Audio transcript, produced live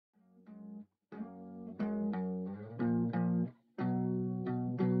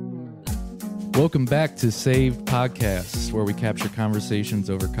Welcome back to Saved Podcasts, where we capture conversations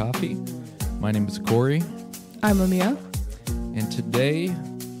over coffee. My name is Corey. I'm Amia. And today,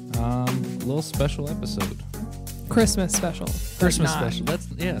 a little special episode. Christmas special. Christmas special. That's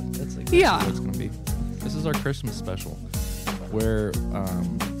exactly what it's going to be. This is our Christmas special, where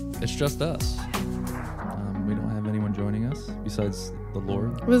it's just us. We don't have anyone joining us besides the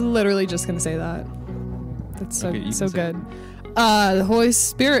Lord. I was literally just going to say that. That's so good. The Holy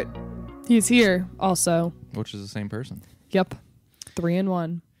Spirit, he's here also. Which is the same person. Yep. 3 in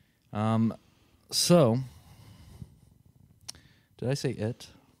 1. So, did I say it?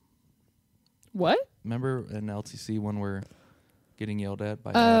 What? Remember in LTC when we're getting yelled at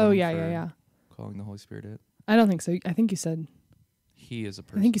by Adam yeah. calling the Holy Spirit it? I don't think so. I think you said... He is a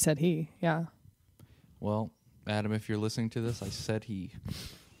person. I think you said he, yeah. Well, Adam, if you're listening to this, I said he.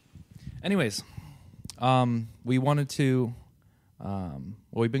 Anyways, we wanted to...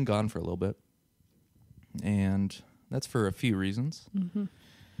 we've been gone for a little bit. And that's for a few reasons. Mm-hmm.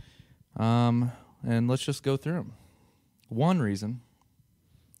 And let's just go through them. One reason,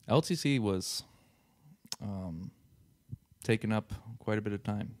 LTC was taking up quite a bit of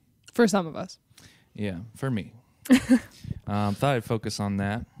time. For some of us. Yeah, for me. Thought I'd focus on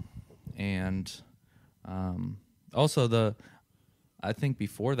that. And also I think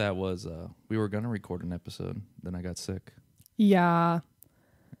before that was we were going to record an episode. Then I got sick. Yeah.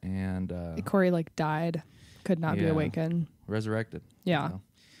 And Corey died. Could not be awakened. Resurrected. Yeah.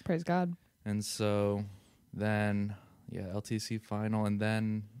 Praise God. And so then, LTC final. And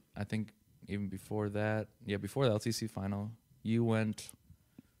then I think even before that, before the LTC final, you went...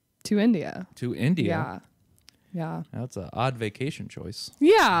 To India. Yeah. That's an odd vacation choice.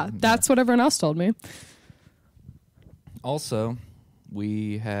 Yeah, that's what everyone else told me. Also,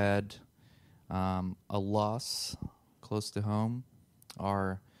 we had a loss close to home.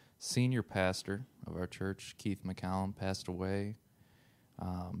 Our senior pastor of our church, Keith McCallum, passed away.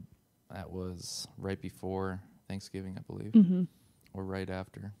 That was right before Thanksgiving, I believe, or right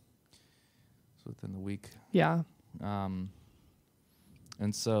after. So within the week. Yeah. And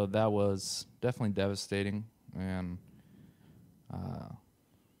so that was definitely devastating and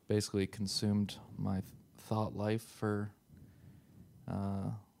basically consumed my thought life for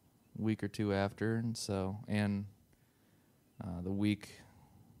a week or two after. And so, the week,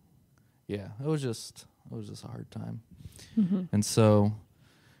 it was just a hard time. Mm-hmm. And so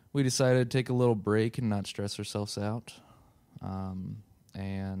we decided to take a little break and not stress ourselves out.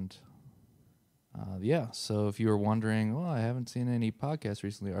 So if you were wondering, I haven't seen any podcasts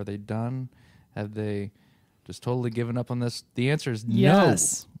recently. Are they done? Have they just totally given up on this? The answer is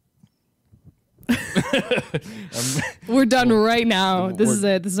yes. No. We're done right now. This is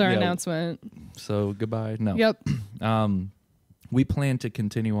it. This is our announcement. So goodbye. No. Yep. We plan to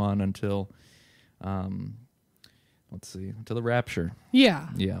continue on until, until the rapture. Yeah.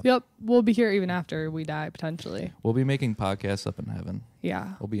 Yeah. Yep. We'll be here even after we die, potentially. We'll be making podcasts up in heaven.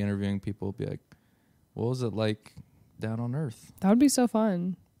 Yeah. We'll be interviewing people. We'll be like, what was it like down on earth? That would be so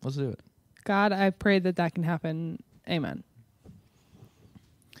fun. Let's do it. God, I pray that can happen. Amen.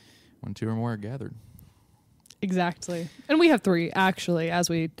 When 2 or more are gathered. Exactly. And we have 3, actually, as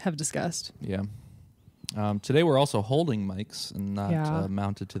we have discussed. Yeah. Today we're also holding mics and not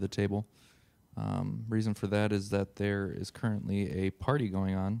mounted to the table. Reason for that is that there is currently a party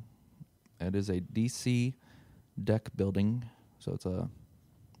going on. It is a DC deck building. So it's a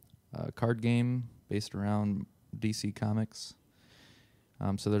card game based around DC Comics.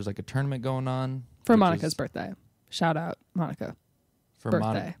 So there's a tournament going on. For Monica's birthday. Shout out, Monica. For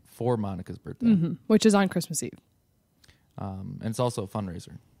Monica's birthday. Mm-hmm. Which is on Christmas Eve. And it's also a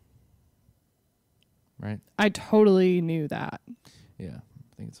fundraiser. Right? I totally knew that. Yeah,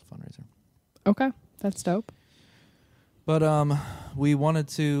 I think it's a fundraiser. Okay, that's dope. But we wanted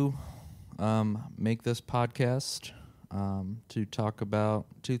to make this podcast to talk about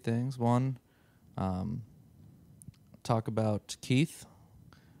 2 things. One, talk about Keith,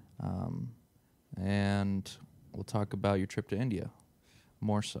 and we'll talk about your trip to India,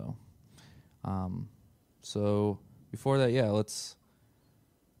 more so. So before that, let's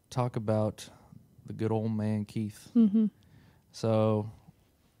talk about the good old man Keith. Mm-hmm. So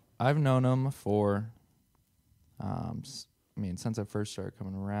I've known him for, since I first started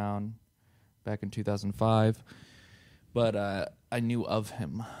coming around back in 2005. But I knew of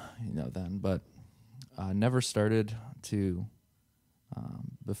him, then. But I never started to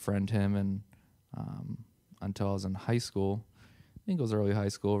befriend him and until I was in high school. I think it was early high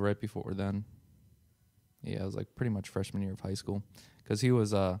school, right before then. Yeah, it was pretty much freshman year of high school. Because he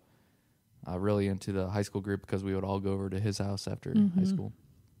was really into the high school group because we would all go over to his house after high school.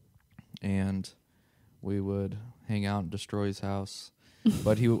 and we would hang out and destroy his house.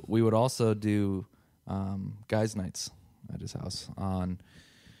 But we would also do guys' nights at his house on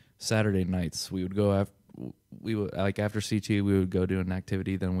Saturday nights. We would go after CT, we would go do an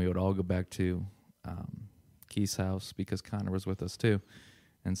activity. Then we would all go back to Keith's house because Connor was with us too,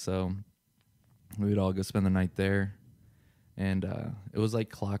 and so we would all go spend the night there. And it was like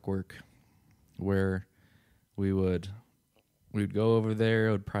clockwork, where we'd go over there.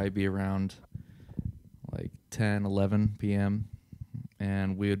 It would probably be around like 10, 11 p.m.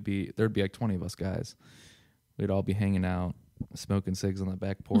 and there'd be like 20 of us guys. We'd all be hanging out, smoking cigs on the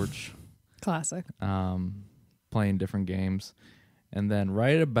back porch. Classic. Playing different games. And then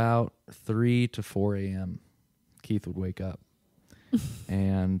right about 3 to 4 a.m., Keith would wake up.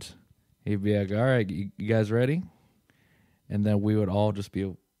 And he'd be like, all right, you guys ready? And then we would all just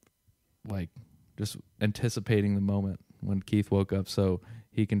be like, just anticipating the moment when Keith woke up so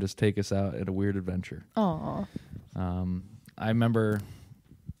he can just take us out at a weird adventure. Aww. I remember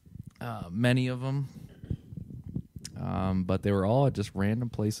many of them, but they were all at just random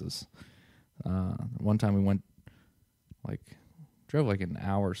places. One time we drove like an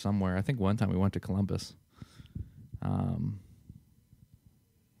hour somewhere. I think one time we went to Columbus.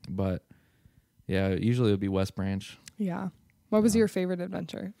 But yeah, usually it would be West Branch. Yeah. What was your favorite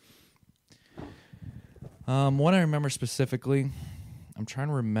adventure? One I remember specifically, I'm trying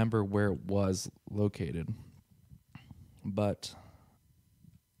to remember where it was located, but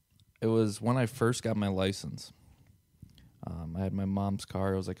it was when I first got my license. I had my mom's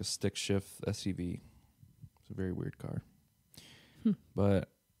car. It was like a stick shift SUV. It's a very weird car. But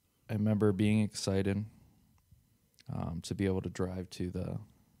I remember being excited to be able to drive to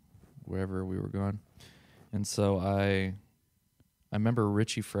wherever we were going. And so I remember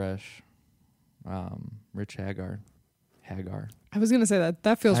Richie Fresh, Rich Hagar. I was going to say that.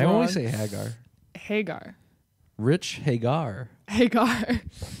 That feels wrong. I always say Hagar. Hagar. Rich Hagar. Hagar.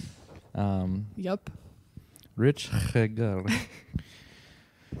 Yep. Rich Hagar.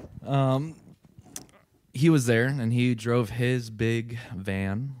 He was there, and he drove his big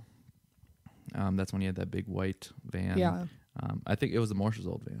van. That's when he had that big white van. Yeah. I think it was the Morse's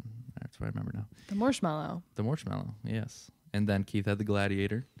old van. That's what I remember now. The Marshmallow. The Marshmallow, yes. And then Keith had the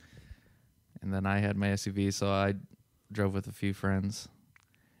Gladiator. And then I had my SUV, so I drove with a few friends.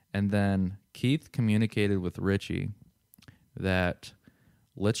 And then Keith communicated with Richie that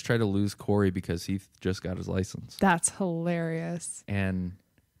let's try to lose Corey because he just got his license. That's hilarious. And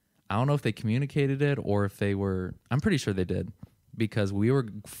I don't know if they communicated it or if they were... I'm pretty sure they did because we were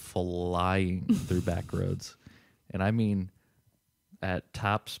flying through back roads. And I mean at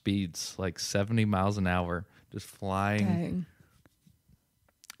top speeds, like 70 miles an hour, just flying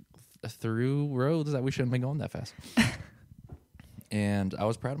through roads that we shouldn't be going that fast. And I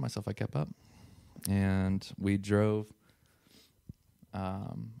was proud of myself. I kept up. And we drove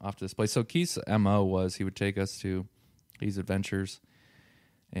off to this place. So Keith's MO was he would take us to these adventures.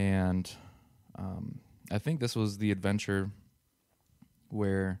 And I think this was the adventure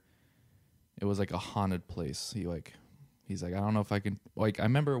where it was like a haunted place. He's like, I don't know if I can... Like, I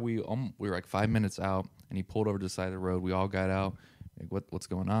remember we were like 5 minutes out, and he pulled over to the side of the road. We all got out. Like, what's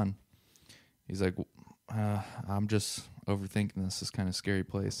going on? He's like, I'm just overthinking this kind of scary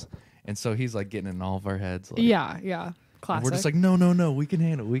place. And so he's like getting in all of our heads. Like, yeah. Classic. We're just like, no, we can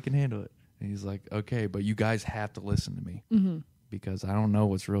handle it. And he's like, okay, but you guys have to listen to me because I don't know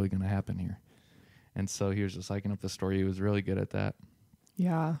what's really going to happen here. And so he was just liking up the story. He was really good at that.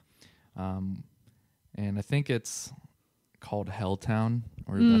 Yeah. And I think it's called Helltown,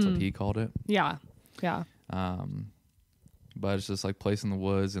 or that's what he called it. Yeah. But it's just like place in the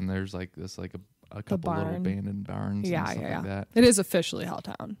woods, and there's like this like a couple little abandoned barns and stuff like that. It is officially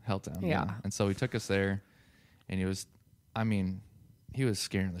Helltown. Yeah. And so he took us there, and he was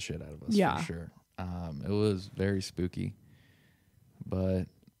scaring the shit out of us for sure. It was very spooky, but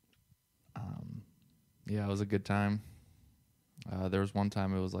yeah, it was a good time. There was one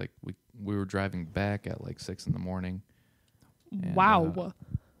time it was like we were driving back at like 6 a.m. And, wow.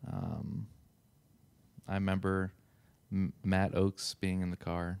 I remember Matt Oakes being in the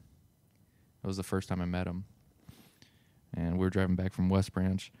car. It was the first time I met him. And we were driving back from West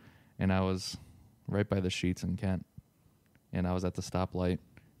Branch, and I was right by the Sheets in Kent. And I was at the stoplight.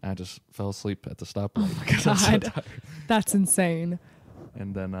 And I just fell asleep at the stoplight. Oh my God. So that's insane.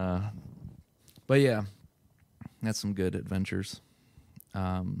 And then, but yeah, that's some good adventures.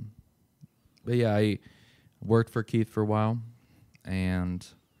 But yeah, I worked for Keith for a while, and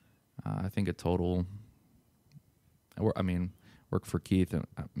I think a total, worked for Keith,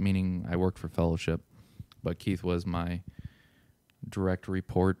 meaning I worked for Fellowship, but Keith was my direct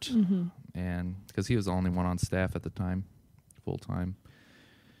report, and because he was the only one on staff at the time, full time.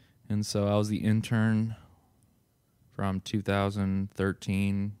 And so I was the intern from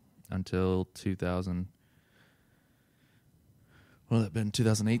 2013 until 2000. What would that been?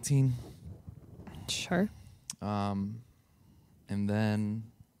 2018. Sure. And then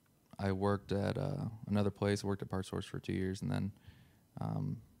I worked at another place. I worked at Parts Source for 2 years, and then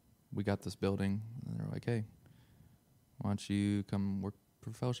we got this building, and they're like, "Hey, why don't you come work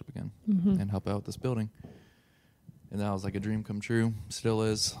for fellowship again and help out this building?" And that was like a dream come true. Still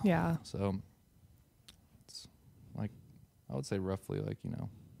is. Yeah. So it's like, I would say roughly like,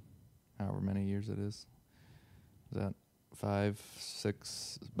 however many years it is. Is that 5,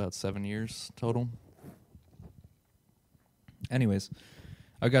 6, about 7 years total? Anyways,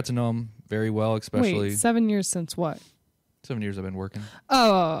 I got to know him very well, especially. Wait, 7 years since what? 7 years I've been working.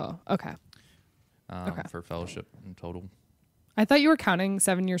 Oh, okay. For fellowship in total. I thought you were counting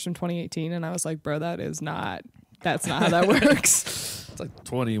 7 years from 2018, and I was like, bro, that's not how that works. It's like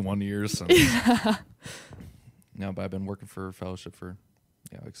 21 years. So. No, but I've been working for fellowship for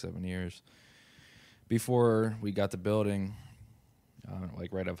like 7 years. Before we got the building,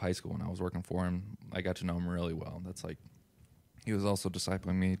 like right out of high school when I was working for him, I got to know him really well. That's like, he was also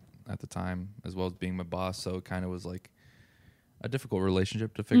discipling me at the time, as well as being my boss. So it kind of was like a difficult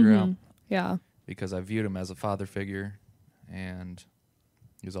relationship to figure out. Yeah. Because I viewed him as a father figure, and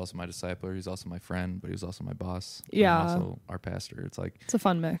he was also my discipler. He's also my friend, but he was also my boss. Yeah. And also our pastor. It's like, it's a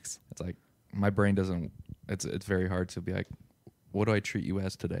fun mix. It's like my brain doesn't. It's very hard to be like, what do I treat you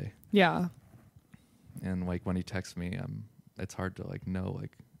as today? Yeah. And like when he texts me, it's hard to like know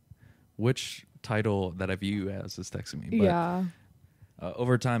like which title that I view you as is texting me. But, yeah.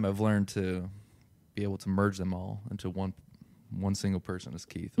 Over time, I've learned to be able to merge them all into one single person as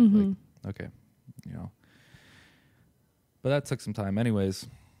Keith. Like, okay, But that took some time. Anyways,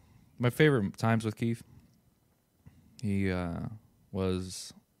 my favorite times with Keith, he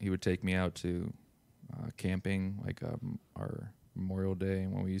would take me out to camping, like our Memorial Day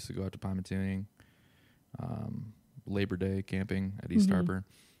when we used to go out to Pymatuning, Labor Day camping at East Tarter.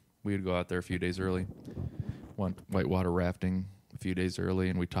 We would go out there a few days early, went whitewater rafting a few days early,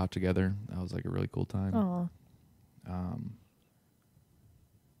 and we taught together. That was like a really cool time.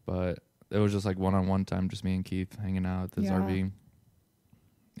 But it was just like one-on-one time, just me and Keith hanging out at this RV.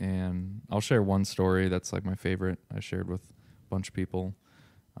 And I'll share one story that's like my favorite. I shared with a bunch of people.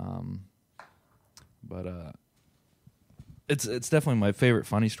 But it's definitely my favorite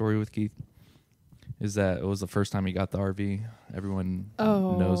funny story with Keith is that it was the first time he got the RV. Everyone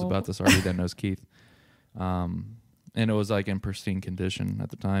knows about this RV that knows Keith. And it was like in pristine condition at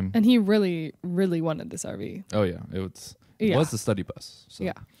the time. And he really, really wanted this RV. Oh yeah. It was the study bus. So.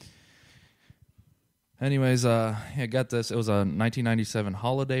 Yeah. Anyways, I got this. It was a 1997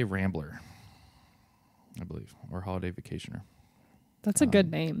 Holiday Rambler, I believe, or Holiday Vacationer. That's a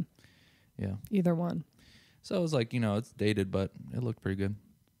good name. Yeah. Either one. So it was like, it's dated, but it looked pretty good.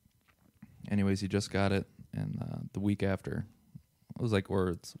 Anyways, he just got it, and the week after, it was like, or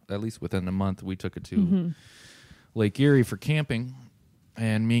it's at least within a month, we took it to Lake Erie for camping,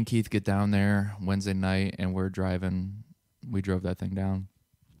 and me and Keith get down there Wednesday night, and we're driving. We drove that thing down.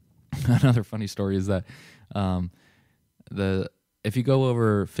 Another funny story is that if you go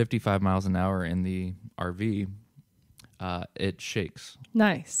over 55 miles an hour in the RV, it shakes.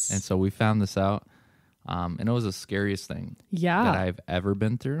 Nice. And so we found this out, and it was the scariest thing that I've ever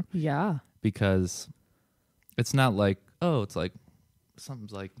been through. Yeah. Because it's not like, it's like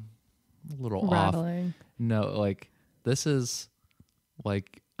something's like a little rattling. Off. No, like this is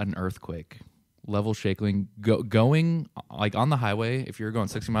like an earthquake. Level shaking, going like on the highway. If you're going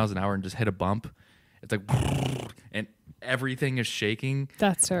 60 miles an hour and just hit a bump, it's like, and everything is shaking.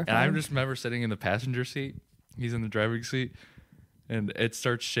 That's terrifying. And I just remember sitting in the passenger seat. He's in the driving seat, and it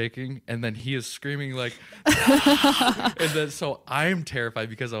starts shaking, and then he is screaming like, and then so I'm terrified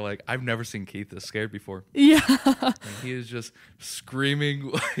because I've never seen Keith this scared before. Yeah, and he is just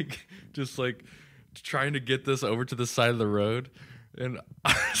screaming just trying to get this over to the side of the road. And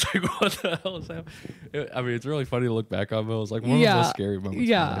I was like, what the hell is happening? I mean, it's really funny to look back on, but it was like one of the most scary moments.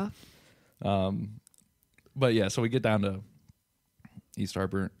 Yeah. But yeah, so we get down to East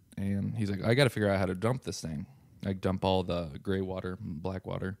Harbor, and he's like, I got to figure out how to dump this thing. Like, dump all the gray water, black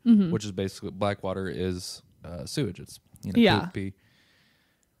water, which is basically, black water is sewage. It's, poop, pee.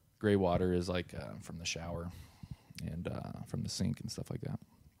 Gray water is like from the shower and from the sink and stuff like that.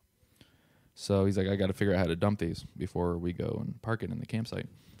 So he's like, I got to figure out how to dump these before we go and park it in the campsite.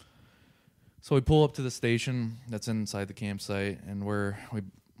 So we pull up to the station that's inside the campsite, and we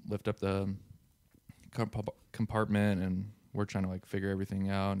lift up the compartment, and we're trying to like figure everything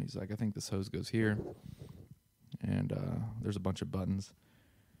out. And he's like, I think this hose goes here. And there's a bunch of buttons.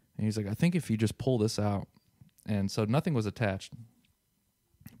 And he's like, I think if you just pull this out. And so nothing was attached.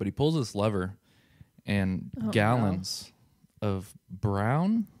 But he pulls this lever and gallons of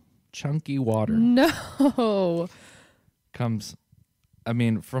brown, chunky water comes. I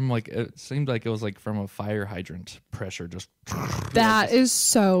mean, from like, it seemed like it was like from a fire hydrant pressure. Just that is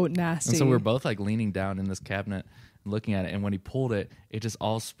so nasty. And so we're both like leaning down in this cabinet and looking at it. And when he pulled it, it just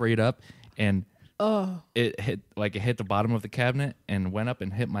all sprayed up and it hit the bottom of the cabinet and went up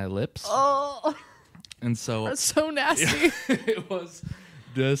and hit my lips. Oh, and so that's so nasty. It was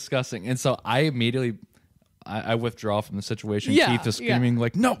disgusting. And so I immediately I withdraw from the situation. Yeah, Keith is screaming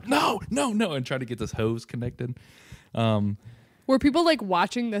like, no, and try to get this hose connected. Were people like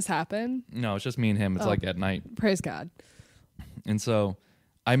watching this happen? No, it's just me and him. It's like at night. Praise God. And so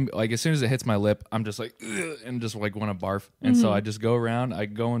I'm like, as soon as it hits my lip, I'm just like, ugh, and just like want to barf. And so I just go around. I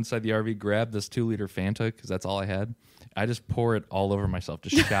go inside the RV, grab this 2-liter Fanta because that's all I had. I just pour it all over myself,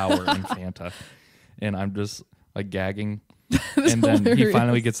 just shower in Fanta, and I'm just like gagging. And then hilarious. he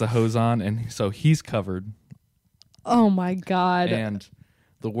finally gets the hose on, and so he's covered. Oh my God. And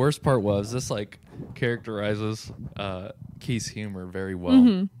the worst part was this like characterizes Keith's humor very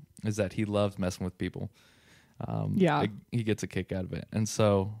well, is that he loves messing with people. He gets a kick out of it. And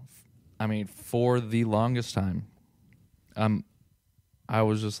so, I mean, for the longest time, I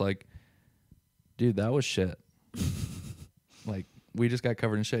was just like, dude, that was shit. Like, we just got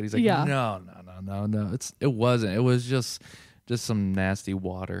covered in shit. He's like, no. It wasn't. It was just some nasty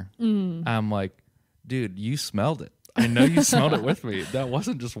water. I'm like, dude, you smelled it. I know you smelled it with me. That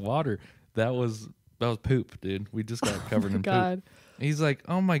wasn't just water. That was poop, dude. We just got covered in poop. And he's like,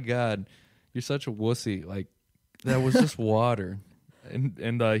 oh my God, you're such a wussy. Like, that was just water.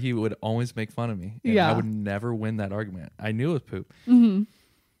 And he would always make fun of me. And I would never win that argument. I knew it was poop.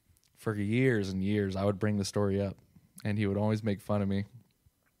 For years and years, I would bring the story up, and he would always make fun of me.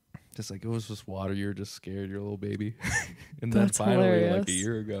 Just like, it was just water. You're just scared. You're a little baby. And then finally, hilarious. like a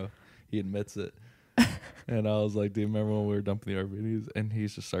year ago, he admits it. And I was like, do you remember when we were dumping the RV? And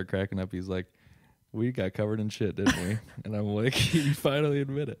he's just started cracking up. He's like, we got covered in shit, didn't we? And I'm like, you finally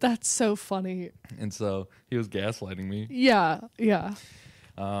admit it. That's so funny. And so he was gaslighting me. Yeah.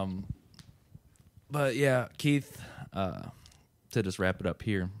 But yeah, Keith, to just wrap it up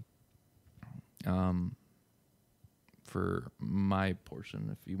here, for my portion,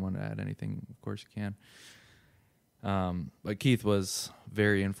 if you want to add anything, of course you can. But Keith was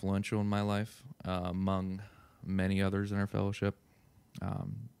very influential in my life, among many others in our fellowship.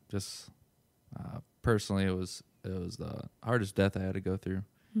 Personally, it was the hardest death I had to go through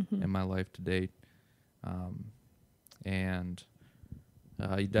in my life to date. And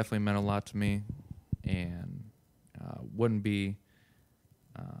he definitely meant a lot to me, and wouldn't be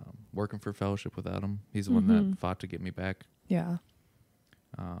working for fellowship without him. He's the one that fought to get me back. Yeah.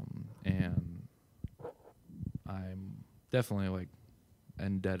 And I'm definitely like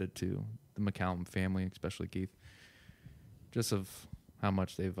indebted to the McCallum family, especially Keith, just of how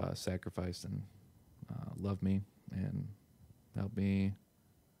much they've sacrificed and loved me and helped me,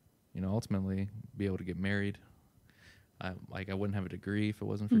 ultimately be able to get married. I wouldn't have a degree if it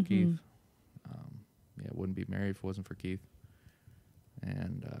wasn't for Keith. I wouldn't be married if it wasn't for Keith,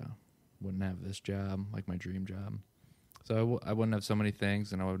 and wouldn't have this job, like my dream job. So I wouldn't have so many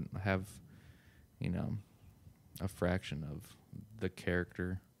things, and I wouldn't have, a fraction of the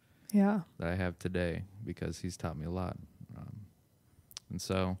character that I have today, because he's taught me a lot. And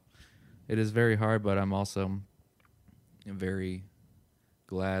so it is very hard, but I'm also very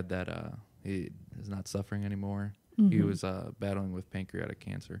glad that he is not suffering anymore. He was battling with pancreatic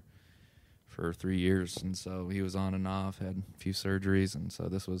cancer for 3 years, and so he was on and off, had a few surgeries, and so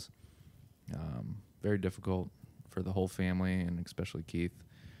this was very difficult for the whole family, and especially Keith.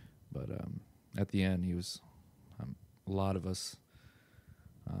 But at the end, he was a lot of us,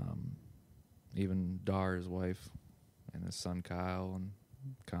 even Dar, his wife, and his son Kyle, and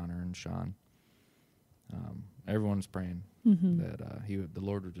Connor and Sean. Everyone's praying that the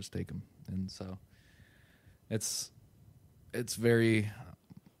Lord would just take him, and so it's very.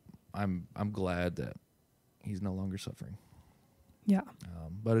 I'm glad that he's no longer suffering. Yeah.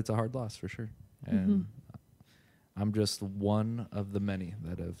 But it's a hard loss for sure, and I'm just one of the many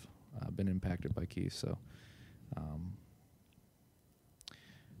that have been impacted by Keith. So,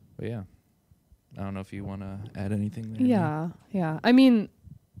 but yeah, I don't know if you want to add anything there. Yeah. I mean,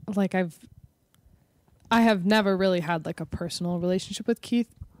 like I have never really had like a personal relationship with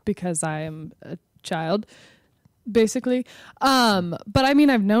Keith because I am a child, basically. But I mean,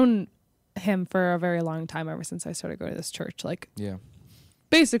 I've known him for a very long time, ever since I started going to this church, like Yeah.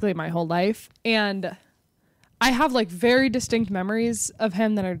 basically my whole life. And I have like very distinct memories of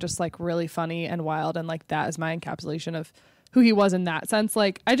him that are just like really funny and wild. And like that is my encapsulation of who he was in that sense.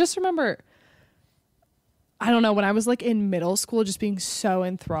 Like I just remember, I don't know, when I was like in middle school, just being so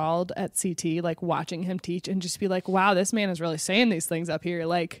enthralled at CT, like watching him teach and just be like, wow, this man is really saying these things up here.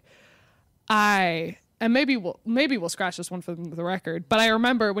 Like and maybe we'll scratch this one for the record, but I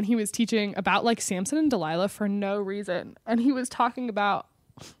remember when he was teaching about like Samson and Delilah for no reason. And he was talking about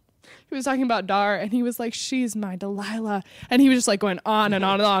Dar, and he was like, she's my Delilah. And he was just like going on and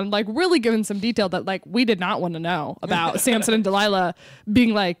on and on, like really giving some detail that like we did not want to know about Samson and Delilah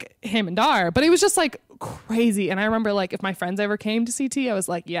being like him and Dar. But it was just like crazy. And I remember like if my friends ever came to CT, I was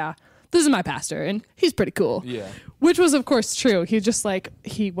like, yeah, this is my pastor and he's pretty cool. Yeah. Which was of course true.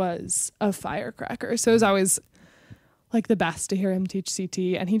 He was a firecracker. So it was always like the best to hear him teach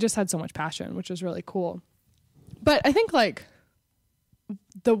CT, and he just had so much passion, which was really cool. But I think like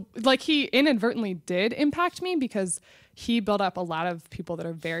he inadvertently did impact me because he built up a lot of people that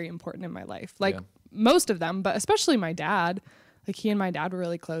are very important in my life. Like most of them, but especially my dad. Like he and my dad were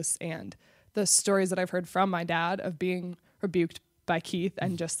really close, and the stories that I've heard from my dad of being rebuked by Keith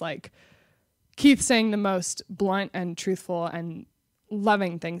and just like Keith saying the most blunt and truthful and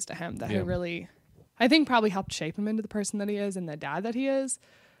loving things to him that he really, I think probably helped shape him into the person that he is and the dad that he is,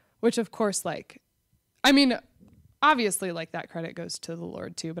 which of course, like, I mean, obviously like that credit goes to the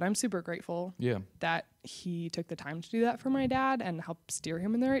Lord too, but I'm super grateful that he took the time to do that for my dad and help steer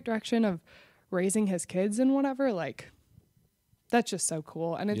him in the right direction of raising his kids and whatever. Like that's just so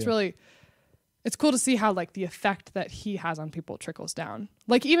cool. And it's really, it's cool to see how like the effect that he has on people trickles down.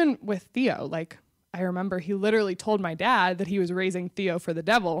 Like even with Theo, like I remember he literally told my dad that he was raising Theo for the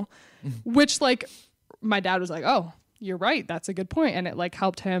devil, which like my dad was like, oh, you're right. That's a good point. And it like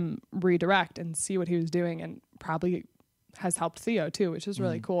helped him redirect and see what he was doing, and probably has helped Theo too, which is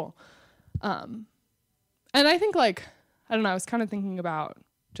really cool. And I think like, I don't know, I was kind of thinking about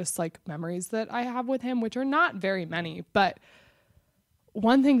just like memories that I have with him, which are not very many, but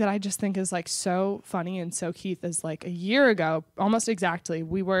one thing that I just think is like so funny and so Keith is like a year ago, almost exactly,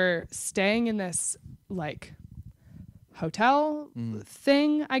 we were staying in this like hotel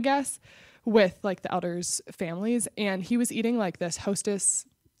thing, I guess, with like the elders' families. And he was eating like this Hostess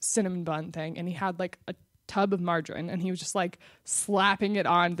cinnamon bun thing. And he had like a tub of margarine and he was just like slapping it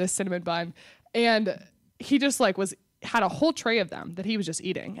on this cinnamon bun. And he just like had a whole tray of them that he was just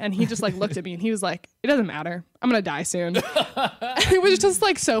eating. And he just like looked at me and he was like, it doesn't matter. I'm going to die soon. And it was just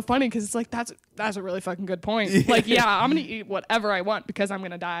like so funny because it's like, that's a really fucking good point. Like, yeah, I'm going to eat whatever I want because I'm going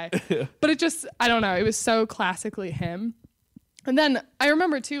to die. But it just, I don't know. It was so classically him. And then I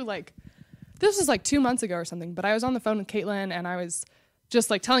remember too, like, this was like 2 months ago or something, but I was on the phone with Caitlin and I was just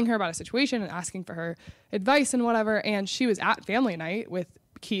like telling her about a situation and asking for her advice and whatever. And she was at family night with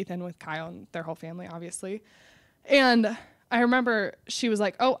Keith and with Kyle and their whole family, obviously. And I remember she was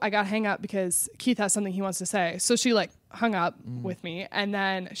like, oh, I got to hang up because Keith has something he wants to say. So she like hung up with me. And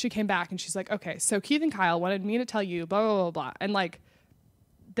then she came back and she's like, okay, so Keith and Kyle wanted me to tell you blah, blah, blah, blah. And like,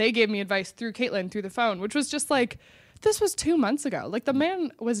 they gave me advice through Caitlin through the phone, which was just like, this was 2 months ago. Like the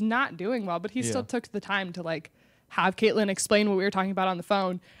man was not doing well, but he still took the time to like have Caitlin explain what we were talking about on the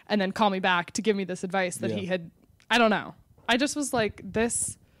phone and then call me back to give me this advice that he had, I don't know. I just was like,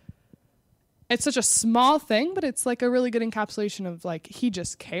 this, it's such a small thing, but it's like a really good encapsulation of like, he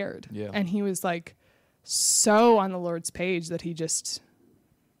just cared. Yeah. And he was like so on the Lord's page that he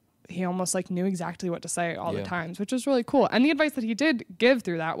almost like knew exactly what to say all the times, which was really cool. And the advice that he did give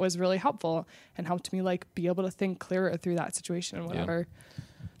through that was really helpful and helped me like be able to think clearer through that situation and whatever. Yeah.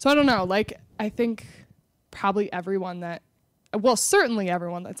 So I don't know, like, I think probably certainly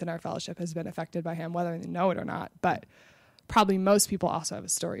everyone that's in our fellowship has been affected by him, whether they know it or not, but probably most people also have a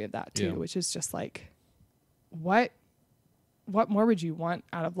story of that too, which is just like, what more would you want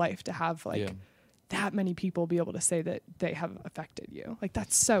out of life to have like that many people be able to say that they have affected you? Like,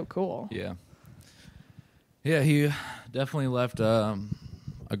 that's so cool. Yeah. Yeah. He definitely left a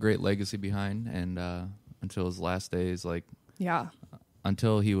great legacy behind. And until his last days, like,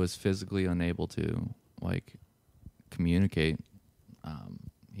 until he was physically unable to like communicate,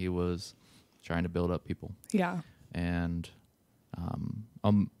 he was trying to build up people. Yeah. And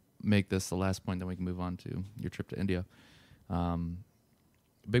I'll make this the last point, then we can move on to your trip to India.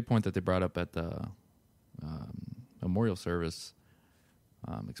 Big point that they brought up at the memorial service,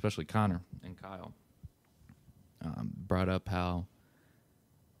 especially Connor and Kyle, brought up how,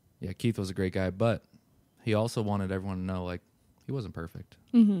 Keith was a great guy, but he also wanted everyone to know, like, he wasn't perfect.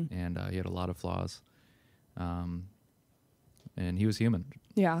 Mm-hmm. And he had a lot of flaws. And he was human.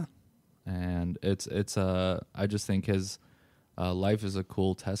 Yeah. And I just think his life is a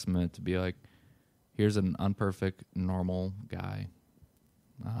cool testament to be like, here's an unperfect, normal guy.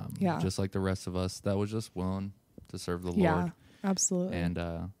 Just like the rest of us that was just willing to serve the Lord. Yeah, absolutely. And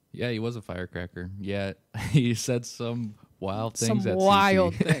he was a firecracker. Yeah, he said some wild things. Some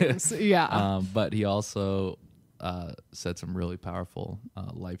wild things. Yeah. But he also said some really powerful,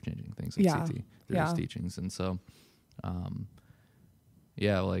 life-changing things at CT through his teachings. And so,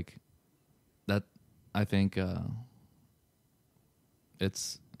 like that, I think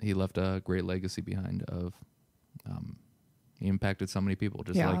he left a great legacy behind of, he impacted so many people,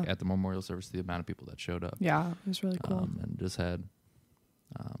 just like at the memorial service, the amount of people that showed up. Yeah, it was really cool. And just had,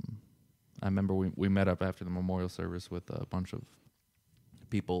 I remember we met up after the memorial service with a bunch of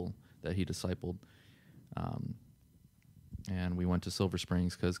people that he discipled. And we went to Silver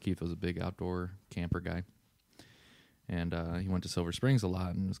Springs because Keith was a big outdoor camper guy. And he went to Silver Springs a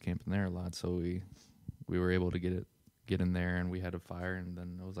lot and was camping there a lot. So we were able to get in there, and we had a fire, and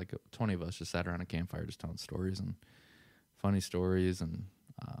then it was like 20 of us just sat around a campfire just telling stories and funny stories, and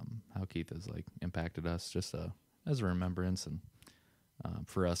how Keith has like impacted us just as a remembrance, and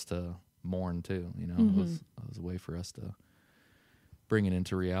for us to mourn too. You know, it was a way for us to bring it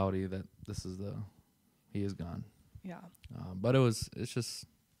into reality that he is gone. Yeah. But it's just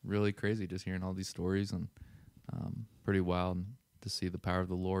really crazy just hearing all these stories, and pretty wild to see the power of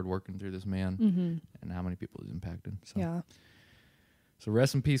the Lord working through this man and how many people he's impacted. So, so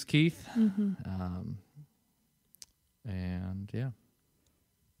rest in peace, Keith. And yeah.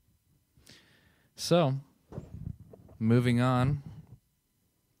 So, moving on,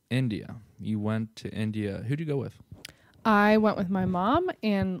 India. You went to India. Who'd you go with? I went with my mom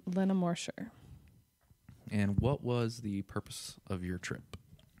and Lena Morsher. And what was the purpose of your trip?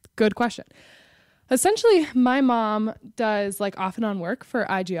 Good question. Essentially, my mom does like off and on work for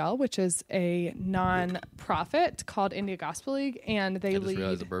IGL, which is a non-profit called India Gospel League, and they lead. I just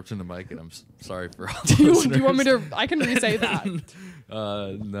realized I burped in the mic, and I'm sorry for all. Do you want me to? I can re-say that.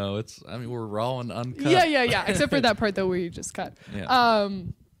 No, we're raw and uncut. Yeah. Except for that part though, where you just cut. Yeah.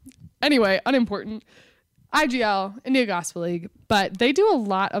 Anyway, unimportant. IGL, India Gospel League, but they do a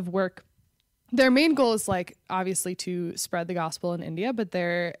lot of work. Their main goal is like obviously to spread the gospel in India, but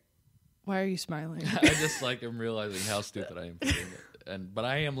why are you smiling? I just am realizing how stupid I am, but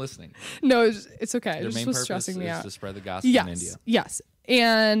I am listening. No, it's okay. Their it main was purpose stressing me is out. to spread the gospel in India. Yes,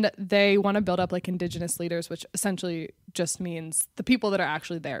 and they want to build up like indigenous leaders, which essentially just means the people that are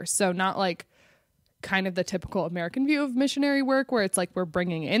actually there. So not like kind of the typical American view of missionary work, where it's like we're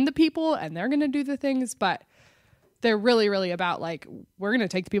bringing in the people and they're going to do the things, but they're really, really about like, we're going to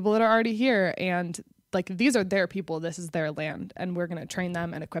take the people that are already here, and like, these are their people. This is their land, and we're going to train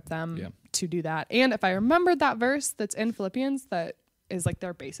them and equip them to do that. And if I remembered that verse that's in Philippians that is like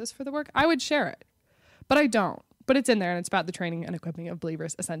their basis for the work, I would share it, but I don't. But it's in there, and it's about the training and equipping of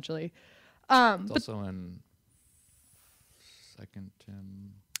believers, essentially. It's also in 2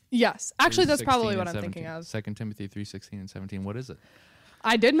 Tim. Yes, actually, that's probably what I'm thinking of. 2 Timothy 3:16 and 17. What is it?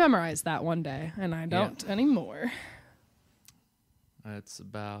 I did memorize that one day, and I don't anymore. It's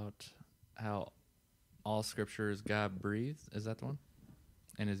about how all scripture is God breathed. Is that the one?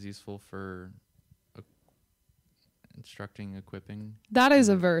 And is useful for instructing, equipping. That is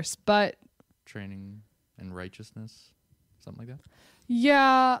a verse, but training in righteousness, something like that.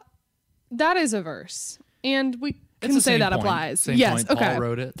 Yeah, that is a verse, and we can say that point. Applies. Same yes, point. okay. Paul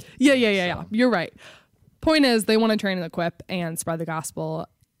wrote it. Yeah. You're right. Point is, they want to train and equip and spread the gospel.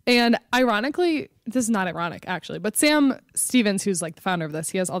 And ironically, this is not ironic actually, but Sam Stevens, who's like the founder of this,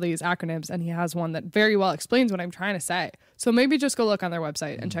 he has all these acronyms, and he has one that very well explains what I'm trying to say. So maybe just go look on their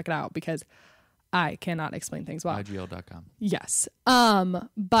website and check it out, because I cannot explain things well. IGL.com. Yes.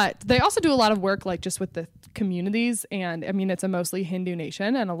 But they also do a lot of work like just with the communities, and I mean, it's a mostly Hindu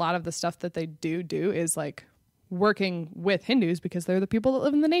nation, and a lot of the stuff that they do is like working with Hindus, because they're the people that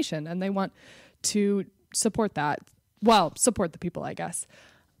live in the nation, and they want to support that. Well, support the people, I guess.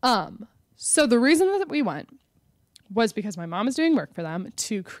 So the reason that we went was because my mom is doing work for them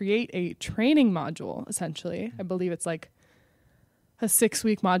to create a training module, essentially. I believe it's like a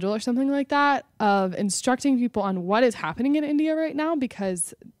 6-week module or something like that, of instructing people on what is happening in India right now,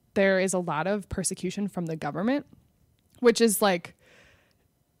 because there is a lot of persecution from the government, which is like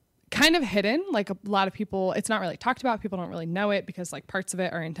kind of hidden. Like a lot of people, it's not really talked about. People don't really know it, because like parts of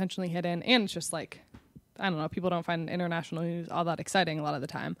it are intentionally hidden, and it's just like, I don't know, people don't find international news all that exciting a lot of the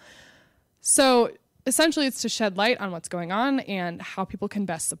time. So essentially it's to shed light on what's going on and how people can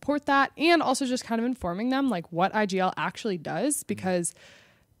best support that, and also just kind of informing them like what IGL actually does, because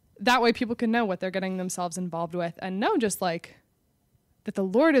that way people can know what they're getting themselves involved with, and know just like that the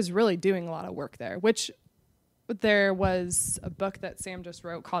Lord is really doing a lot of work there, which there was a book that Sam just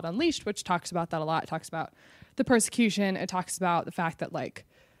wrote called Unleashed, which talks about that a lot. It talks about the persecution. It talks about the fact that like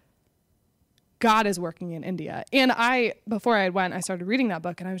God is working in India. And before I went, I started reading that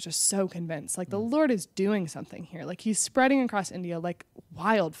book and I was just so convinced, like the Lord is doing something here. Like he's spreading across India like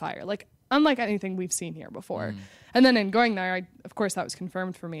wildfire, like unlike anything we've seen here before. And then in going there, of course that was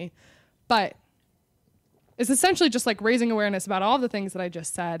confirmed for me, but it's essentially just like raising awareness about all the things that I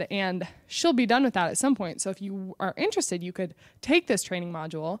just said, and she'll be done with that at some point. So if you are interested, you could take this training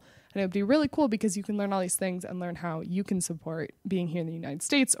module, and it would be really cool because you can learn all these things and learn how you can support being here in the United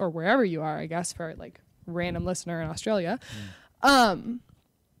States or wherever you are, I guess, for like random listener in Australia.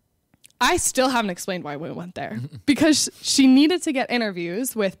 I still haven't explained why we went there because she needed to get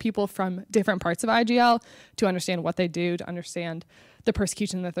interviews with people from different parts of IGL to understand what they do, to understand the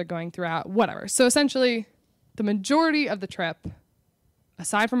persecution that they're going throughout, whatever. So essentially, the majority of the trip,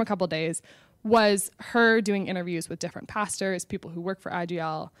 aside from a couple days, was her doing interviews with different pastors, people who work for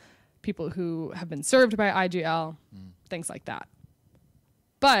IGL, people who have been served by IGL, things like that.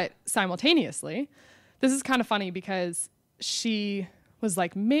 But simultaneously, this is kind of funny because she was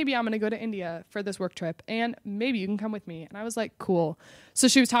like, maybe I'm going to go to India for this work trip and maybe you can come with me. And I was like, cool. So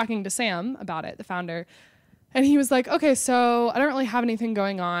she was talking to Sam about it, the founder. And he was like, okay, so I don't really have anything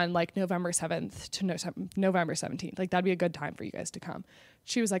going on like November 7th to November 17th. Like that'd be a good time for you guys to come.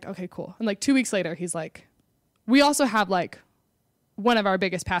 She was like, okay, cool. And like 2 weeks later, he's like, we also have like one of our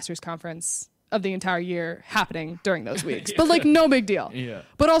biggest pastors conference of the entire year happening during those weeks, but like no big deal. Yeah.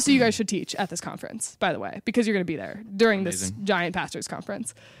 But also you guys should teach at this conference, by the way, because you're going to be there during this giant pastors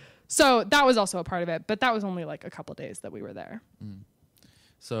conference. So that was also a part of it, but that was only like a couple days that we were there.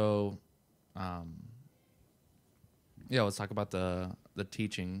 So, yeah, let's talk about the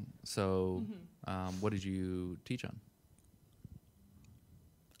teaching. So, what did you teach on?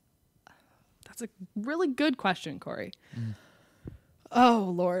 That's a really good question, Corey.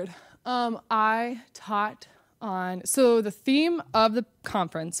 Oh, Lord. I taught on, so the theme of the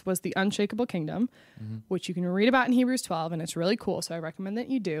conference was the unshakable kingdom, which you can read about in Hebrews 12, and it's really cool, so I recommend that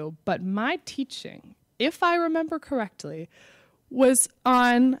you do. But my teaching, if I remember correctly, was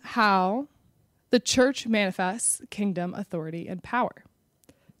on how the church manifests kingdom, authority, and power.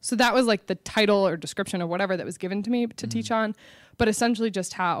 So that was like the title or description or whatever that was given to me to teach on, but essentially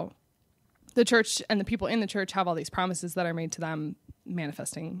just how the church and the people in the church have all these promises that are made to them,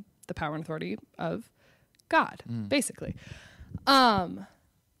 manifesting the power and authority of God, basically.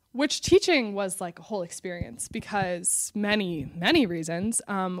 Which teaching was like a whole experience because many, many reasons.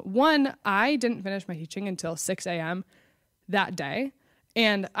 One, I didn't finish my teaching until 6 a.m. that day.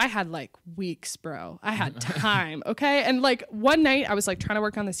 And I had like weeks, bro. I had time, okay? And like one night I was like trying to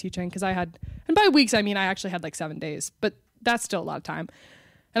work on this teaching because and by weeks I mean I actually had like 7 days, but that's still a lot of time.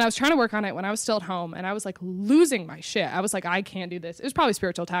 And I was trying to work on it when I was still at home and I was like losing my shit. I was like, I can't do this. It was probably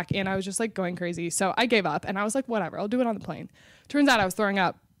spiritual attack and I was just like going crazy. So I gave up and I was like, whatever, I'll do it on the plane. Turns out I was throwing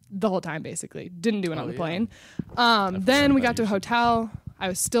up the whole time basically. Didn't do it on the plane. Then we got to a hotel. I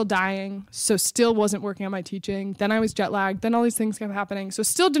was still dying, so still wasn't working on my teaching. Then I was jet lagged. Then all these things kept happening. So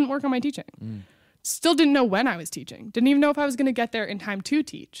still didn't work on my teaching. Still didn't know when I was teaching. Didn't even know if I was going to get there in time to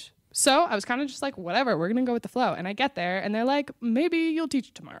teach. So I was kind of just like, whatever, we're going to go with the flow. And I get there and they're like, maybe you'll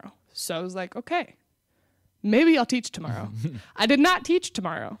teach tomorrow. So I was like, okay, maybe I'll teach tomorrow. I did not teach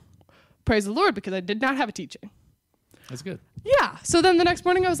tomorrow. Praise the Lord, because I did not have a teaching. That's good. Yeah. So then the next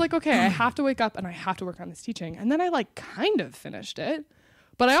morning I was like, okay, I have to wake up and I have to work on this teaching. And then I like kind of finished it.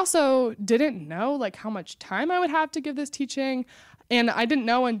 But I also didn't know like how much time I would have to give this teaching. And I didn't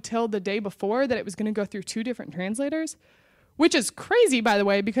know until the day before that it was going to go through 2 different translators, which is crazy, by the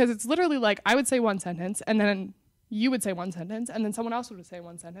way, because it's literally like I would say one sentence and then you would say one sentence and then someone else would say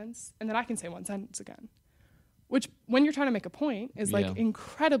one sentence and then I can say one sentence again, which when you're trying to make a point is like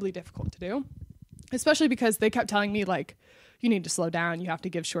incredibly difficult to do, especially because they kept telling me like, you need to slow down. You have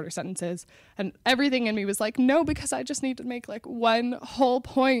to give shorter sentences. And everything in me was like, no, because I just need to make like one whole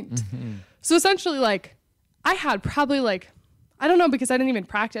point. So essentially like I had probably like, I don't know because I didn't even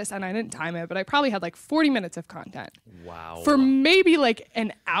practice and I didn't time it, but I probably had like 40 minutes of content. Wow. For maybe like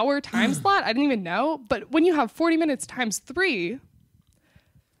an hour time slot. I didn't even know. But when you have 40 minutes times 3,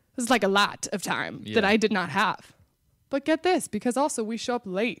 this is like a lot of time that I did not have. But get this, because also we show up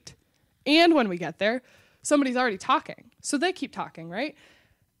late. And when we get there, somebody's already talking. So they keep talking, right?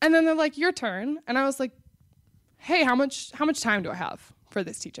 And then they're like, your turn. And I was like, hey, how much time do I have for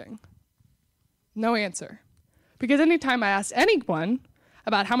this teaching? No answer. Because anytime I asked anyone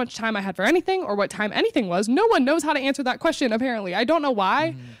about how much time I had for anything or what time anything was, no one knows how to answer that question, apparently. I don't know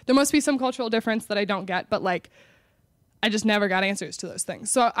why. There must be some cultural difference that I don't get. But like, I just never got answers to those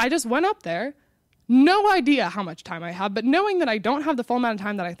things. So I just went up there, no idea how much time I have, but knowing that I don't have the full amount of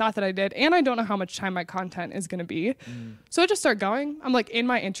time that I thought that I did, and I don't know how much time my content is going to be. So I just start going. I'm like in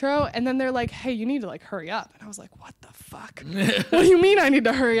my intro, and then they're like, hey, you need to like hurry up. And I was like, what the fuck? What do you mean I need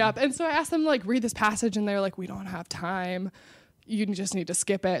to hurry up? And so I asked them to like read this passage, and they're like, we don't have time. You just need to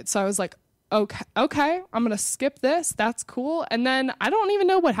skip it. So I was like, okay, I'm going to skip this. That's cool. And then I don't even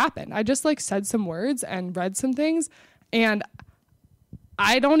know what happened. I just like said some words and read some things, and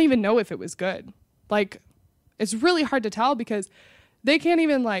I don't even know if it was good. Like, it's really hard to tell because they can't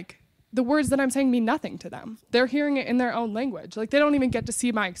even like, the words that I'm saying mean nothing to them. They're hearing it in their own language. Like, they don't even get to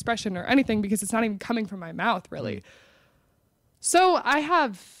see my expression or anything because it's not even coming from my mouth, really. So I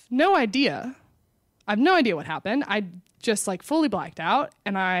have no idea. I have no idea what happened. I just like fully blacked out,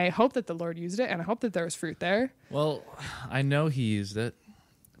 and I hope that the Lord used it, and I hope that there was fruit there. Well, I know he used it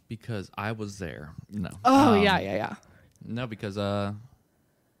because I was there. No. Oh, yeah. No, because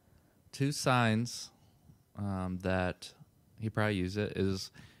two signs that he probably used it is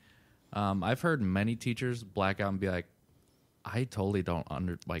I've heard many teachers black out and be like, I totally don't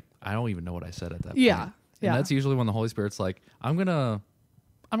I don't even know what I said at that point. And that's usually when the Holy Spirit's like, I'm gonna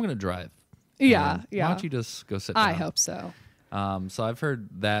drive. Yeah. Why don't you just go sit down? I hope so. So I've heard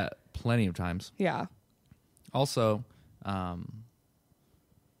that plenty of times. Yeah. Also,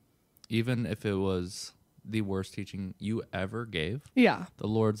 even if it was the worst teaching you ever gave, Yeah. the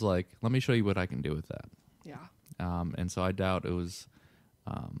Lord's like, let me show you what I can do with that. Yeah. And so I doubt it was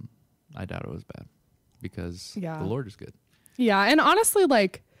bad because the Lord is good. Yeah. And honestly,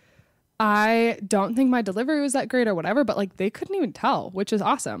 like, I don't think my delivery was that great or whatever, but like they couldn't even tell, which is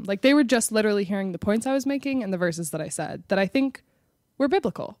awesome. Like they were just literally hearing the points I was making and the verses that I said that I think were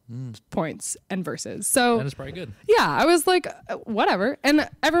biblical points and verses. So that is probably good. Yeah. I was like, whatever. And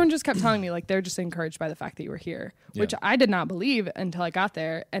everyone just kept telling me like, they're just encouraged by the fact that you were here, which I did not believe until I got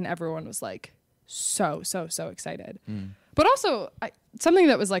there. And everyone was like, so excited. But also something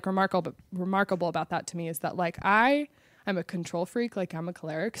that was like remarkable about that to me is that like I'm a control freak. Like I'm a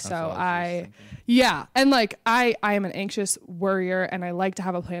choleric. So and like I am an anxious worrier and I like to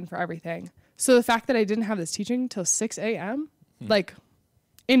have a plan for everything. So the fact that I didn't have this teaching till 6 a.m., like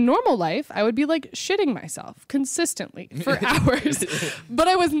in normal life, I would be like shitting myself consistently for hours, but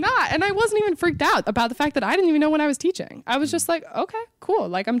I was not. And I wasn't even freaked out about the fact that I didn't even know when I was teaching. I was just like, okay, cool.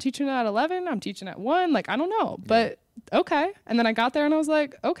 Like I'm teaching at 11. I'm teaching at 1. Like, I don't know, but okay. And then I got there and I was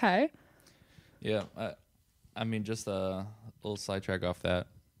like, okay. Yeah. I mean, just a little sidetrack off that.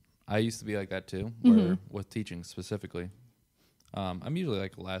 I used to be like that too, where with teaching specifically. I'm usually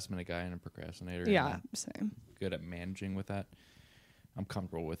like a last minute guy and a procrastinator. Yeah, same. Good at managing with that. I'm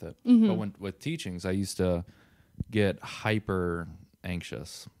comfortable with it. But with teachings, I used to get hyper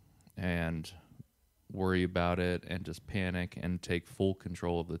anxious and worry about it and just panic and take full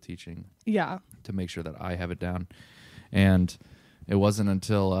control of the teaching. Yeah. To make sure that I have it down. And it wasn't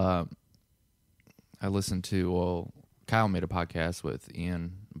until I listened to, Kyle made a podcast with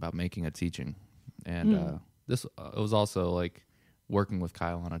Ian about making a teaching. And it was also like working with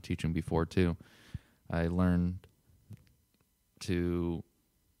Kyle on a teaching before too. I learned to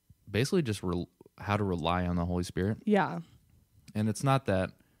basically just how to rely on the Holy Spirit. Yeah. And it's not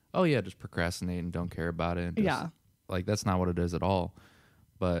that, just procrastinate and don't care about it. Like, that's not what it is at all.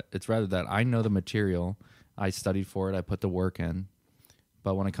 But it's rather that I know the material. I studied for it. I put the work in.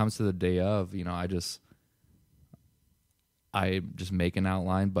 But when it comes to the day of, I just make an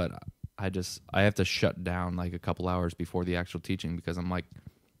outline, but I have to shut down like a couple hours before the actual teaching because I'm like,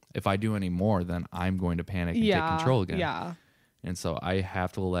 if I do any more, then I'm going to panic and take control again. Yeah. And so I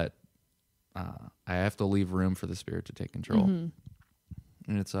have to leave room for the Spirit to take control. And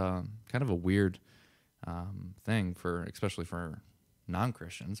it's kind of a weird thing especially for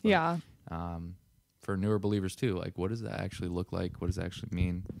non-Christians. But, for newer believers too. Like, what does that actually look like? What does that actually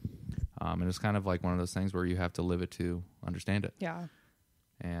mean? And it's kind of like one of those things where you have to live it to understand it. Yeah.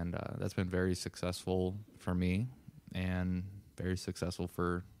 And that's been very successful for me and very successful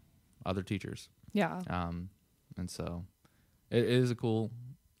for other teachers. Yeah. And so it is a cool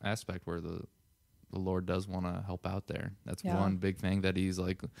aspect where the Lord does want to help out there. That's one big thing that he's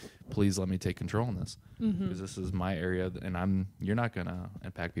like, please let me take control in this because this is my area and you're not going to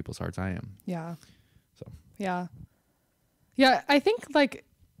impact people's hearts. I am. Yeah. So. Yeah. Yeah. I think like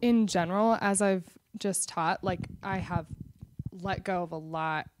in general, as I've just taught, like I have let go of a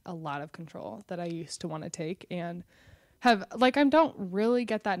lot of control that I used to want to take and have like, I don't really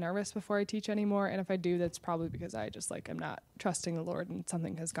get that nervous before I teach anymore. And if I do, that's probably because I just like, I'm not trusting the Lord and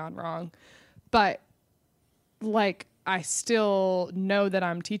something has gone wrong. But like, I still know that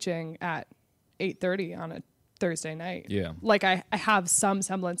I'm teaching at 8:30 on a Thursday night. Yeah. Like I have some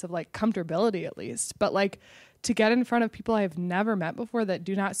semblance of like comfortability at least, but like to get in front of people I have never met before that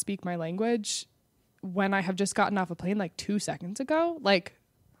do not speak my language when I have just gotten off a plane like 2 seconds ago, like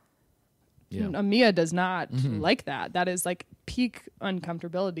Amia does not like that. That is like peak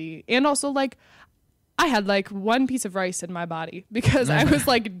uncomfortability. And also like I had like one piece of rice in my body because I was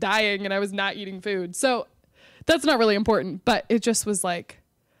like dying and I was not eating food. So that's not really important, but it just was like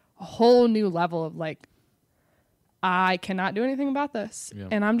a whole new level of like, I cannot do anything about this. Yeah.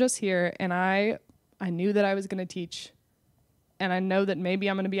 And I'm just here. And I knew that I was going to teach, and I know that maybe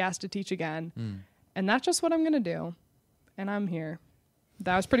I'm going to be asked to teach again. And that's just what I'm going to do. And I'm here.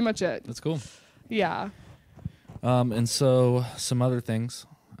 That was pretty much it. That's cool. Yeah. And so some other things,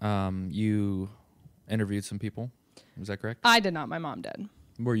 you interviewed some people. Is that correct? I did not. My mom did.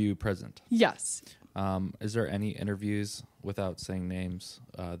 Were you present? Yes. Is there any interviews, without saying names,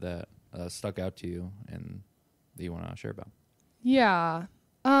 that stuck out to you and that you want to share about? Yeah.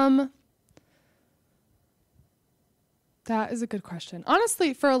 That is a good question.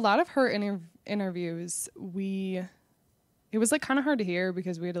 Honestly, for a lot of her interviews, it was like kind of hard to hear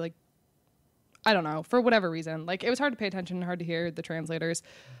because we had to like, I don't know, for whatever reason, like it was hard to pay attention and hard to hear the translators.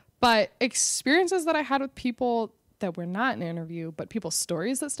 But experiences that I had with people that were not in an interview, but people's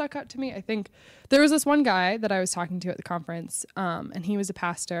stories that stuck out to me. I think there was this one guy that I was talking to at the conference, and he was a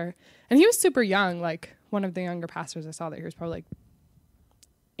pastor, and he was super young, like one of the younger pastors I saw there. He was probably like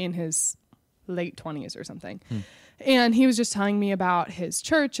in his late 20s or something. And he was just telling me about his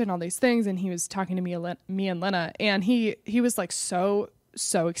church and all these things, and he was talking to me and Lena, and he was like so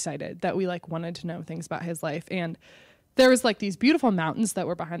excited that we like wanted to know things about his life. And there was like these beautiful mountains that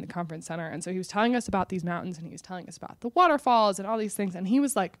were behind the conference center. And so he was telling us about these mountains, and he was telling us about the waterfalls and all these things. And he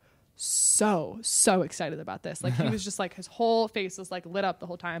was like so excited about this. Like he was just like, his whole face was like lit up the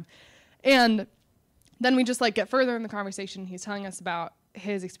whole time. And then we just like get further in the conversation. He's telling us about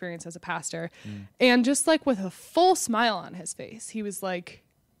his experience as a pastor, and just like with a full smile on his face, he was like,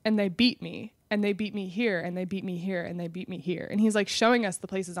 and they beat me, and they beat me here, and they beat me here, and they beat me here. And he's like showing us the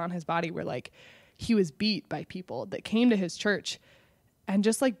places on his body where like he was beat by people that came to his church and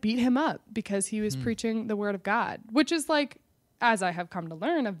just like beat him up because he was preaching the word of God, which is like, as I have come to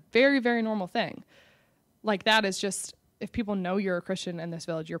learn, a very, very normal thing. Like that is just, if people know you're a Christian in this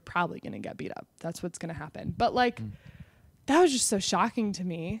village, you're probably going to get beat up. That's what's going to happen. But like, that was just so shocking to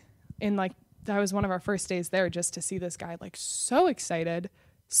me. And like, that was one of our first days there, just to see this guy like so excited,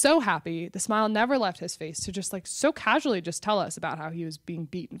 so happy. The smile never left his face, to just like so casually just tell us about how he was being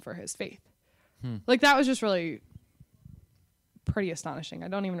beaten for his faith. Like that was just really pretty astonishing. I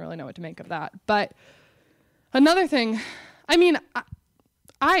don't even really know what to make of that. But another thing, I mean,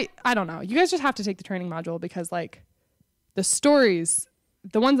 I don't know. You guys just have to take the training module, because like the stories,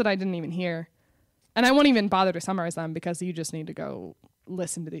 the ones that I didn't even hear, and I won't even bother to summarize them, because you just need to go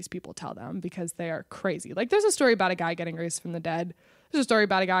listen to these people tell them, because they are crazy. Like there's a story about a guy getting raised from the dead. There's a story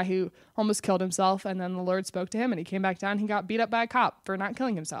about a guy who almost killed himself, and then the Lord spoke to him and he came back down. He got beat up by a cop for not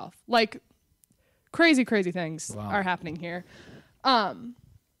killing himself. Like crazy things are happening here.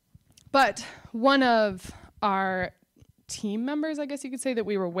 But one of our team members, I guess you could say, that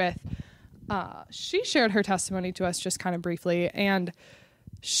we were with, she shared her testimony to us just kind of briefly. And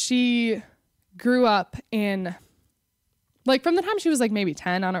she grew up in, like, from the time she was like maybe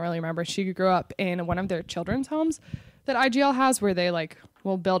 10, I don't really remember. She grew up in one of their children's homes that IGL has, where they like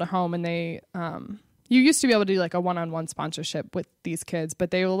will build a home, and they, you used to be able to do like a one-on-one sponsorship with these kids,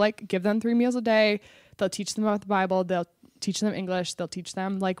 but they will like give them 3 meals a day. They'll teach them about the Bible. They'll teach them English. They'll teach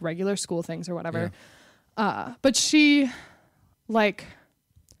them like regular school things or whatever. Yeah. But she, like,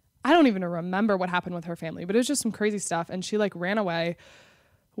 I don't even remember what happened with her family, but it was just some crazy stuff. And she like ran away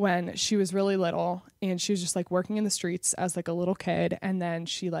when she was really little, and she was just like working in the streets as like a little kid. And then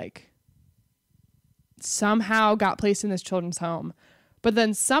she like somehow got placed in this children's home, but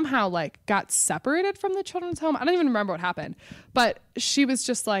then somehow like got separated from the children's home. I don't even remember what happened, but she was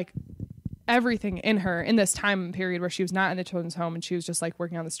just like, everything in her in this time period where she was not in the children's home and she was just like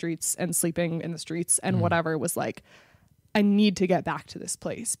working on the streets and sleeping in the streets and whatever, was like, I need to get back to this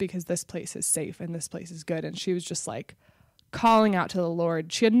place, because this place is safe and this place is good. And she was just like calling out to the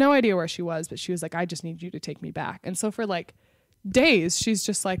Lord. She had no idea where she was, but she was like, I just need you to take me back. And so for like days, she's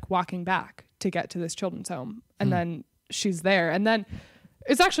just like walking back to get to this children's home. And then she's there. And then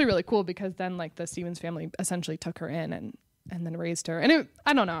it's actually really cool, because then like the Stevens family essentially took her in and then raised her. And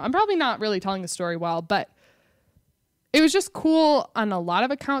I don't know, I'm probably not really telling the story well, but it was just cool on a lot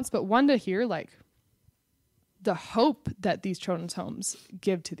of accounts, but one to hear like the hope that these children's homes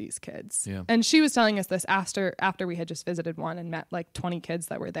give to these kids. Yeah. And she was telling us this after we had just visited one and met like 20 kids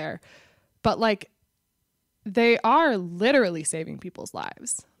that were there. But like they are literally saving people's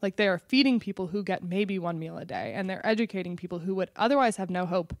lives. Like they are feeding people who get maybe one meal a day, and they're educating people who would otherwise have no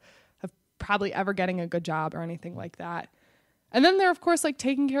hope of probably ever getting a good job or anything like that. And then they're, of course, like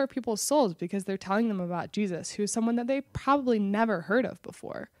taking care of people's souls because they're telling them about Jesus, who's someone that they probably never heard of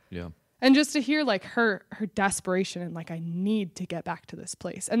before. Yeah. And just to hear like her desperation and like, I need to get back to this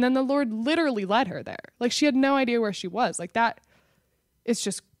place. And then the Lord literally led her there. Like she had no idea where she was. Like that,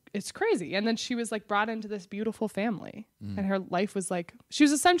 it's crazy. And then she was like brought into this beautiful family and her life was like, she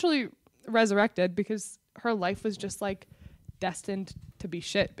was essentially resurrected because her life was just like destined to be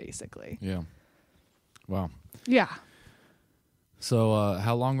shit basically. Yeah. Wow. Yeah. So,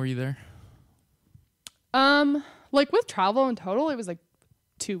 how long were you there? Like with travel in total, it was like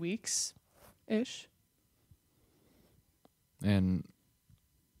 2 weeks ish. And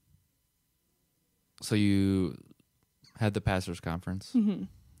so you had the pastor's conference.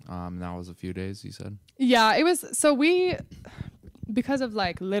 Mm-hmm. That was a few days, you said? Yeah, it was. So because of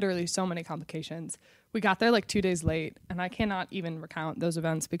like literally so many complications, we got there like 2 days late, and I cannot even recount those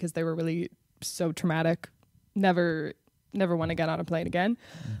events because they were really so traumatic. Never want to get on a plane again.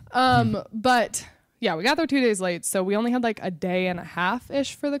 But yeah, we got there 2 days late. So we only had like a day and a half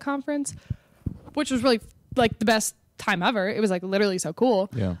ish for the conference, which was really like the best time ever. It was like literally so cool.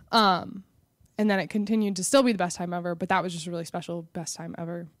 Yeah. And then it continued to still be the best time ever, but that was just a really special best time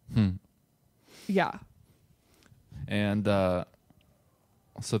ever. Yeah. And,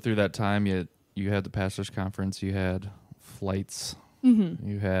 so through that time, you had the pastor's conference, you had flights,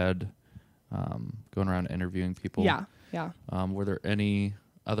 you had, going around interviewing people. Yeah. Yeah. Were there any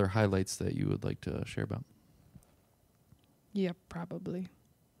other highlights that you would like to share about? Yeah, probably.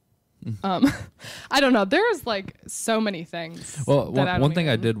 I don't know. There's like so many things. Well, one thing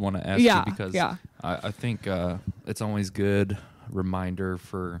I did want to ask you because I think it's always good reminder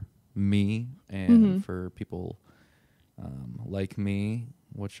for me and for people like me,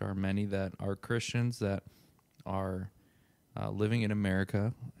 which are many that are Christians that are living in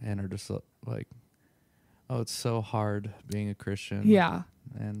America and are just like, oh, it's so hard being a Christian. Yeah.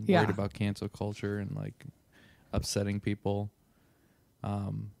 And worried about cancel culture and like upsetting people.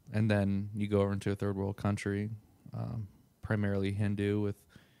 And then you go over into a third world country, primarily Hindu with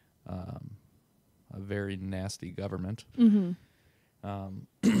a very nasty government who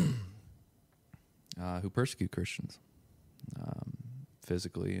persecute Christians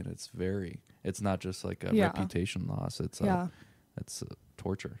physically, and it's not just like a reputation loss. It's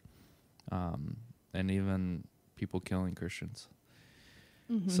torture, and even people killing Christians.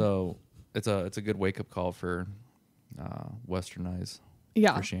 So it's a good wake up call for westernized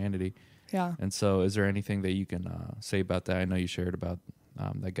Christianity. Yeah. And so is there anything that you can say about that? I know you shared about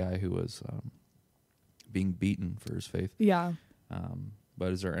that guy who was being beaten for his faith. Yeah.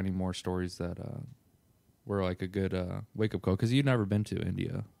 But is there any more stories that were like a good wake up call? Because you've never been to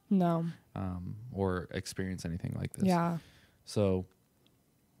India. No. Or experienced anything like this. Yeah. So,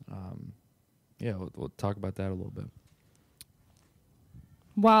 we'll talk about that a little bit.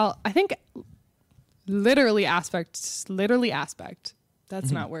 Well, I think literally aspect,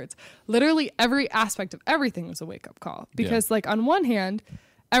 that's not words. Literally every aspect of everything was a wake-up call. Because, like, on one hand,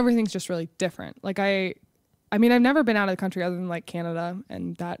 everything's just really different. Like, I mean, I've never been out of the country other than, like, Canada,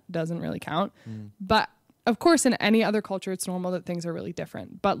 and that doesn't really count. But, of course, in any other culture, it's normal that things are really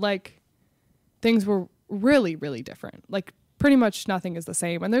different. But, like, things were really, really different. Like, pretty much nothing is the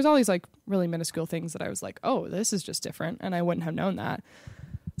same. And there's all these, like, really minuscule things that I was like, oh, this is just different. And I wouldn't have known that.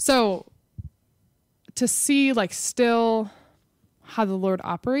 So to see like still how the Lord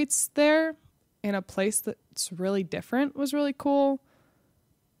operates there in a place that's really different was really cool.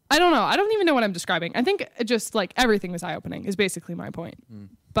 I don't know. I don't even know what I'm describing. I think it just like everything was eye-opening is basically my point.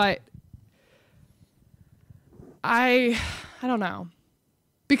 But I don't know.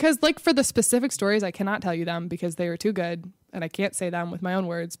 Because like for the specific stories, I cannot tell you them because they are too good and I can't say them with my own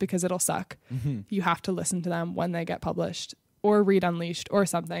words because it'll suck. You have to listen to them when they get published or read Unleashed or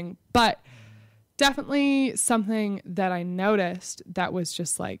something. But definitely something that I noticed that was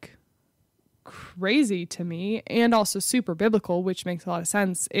just like crazy to me and also super biblical, which makes a lot of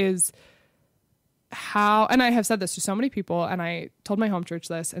sense, is how, and I have said this to so many people and I told my home church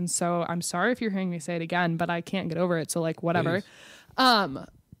this, and so I'm sorry if you're hearing me say it again, but I can't get over it. So like whatever.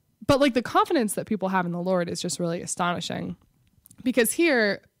 But like the confidence that people have in the Lord is just really astonishing because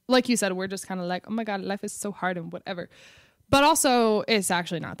here, like you said, we're just kind of like, oh my God, life is so hard and whatever. But also, it's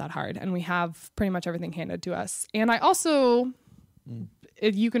actually not that hard, and we have pretty much everything handed to us. And I also,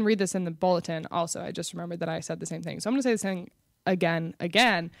 if you can read this in the bulletin also, I just remembered that I said the same thing. So I'm going to say the same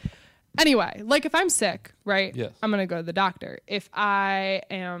again. Anyway, like if I'm sick, right, yes. I'm going to go to the doctor. If I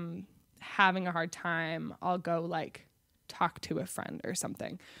am having a hard time, I'll go like talk to a friend or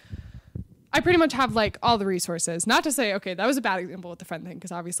something. I pretty much have like all the resources. Not to say, okay, that was a bad example with the friend thing,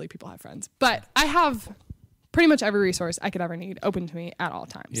 because obviously people have friends. But I have pretty much every resource I could ever need open to me at all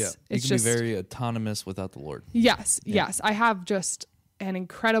times. Yeah, it's you can be very autonomous without the Lord. Yes, yes. I have just an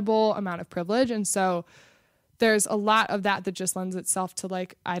incredible amount of privilege. And so there's a lot of that just lends itself to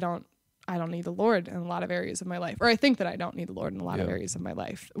like, I don't need the Lord in a lot of areas of my life. Or I think that I don't need the Lord in a lot of areas of my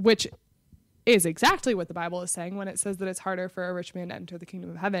life, which is exactly what the Bible is saying when it says that it's harder for a rich man to enter the kingdom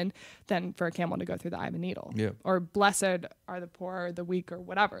of heaven than for a camel to go through the eye of a needle. Yeah. Or blessed are the poor or the weak or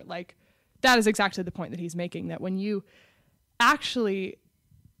whatever. Like, that is exactly the point that he's making, that when you actually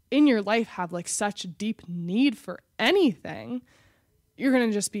in your life have like such deep need for anything, you're going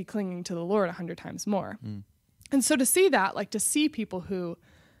to just be clinging to the Lord 100 times more. And so to see that, like to see people who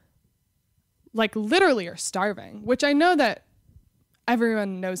like literally are starving, which I know that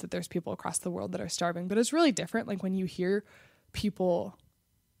everyone knows that there's people across the world that are starving, but it's really different. Like when you hear people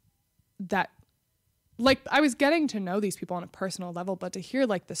that, like, I was getting to know these people on a personal level, but to hear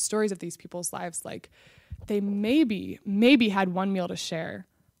like the stories of these people's lives, like they maybe had one meal to share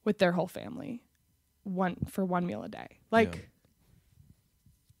with their whole family, one meal a day. Like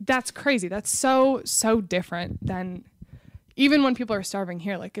that's crazy. That's so different than even when people are starving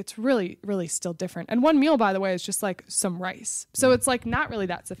here. Like it's really, really still different. And one meal, by the way, is just like some rice. So it's like not really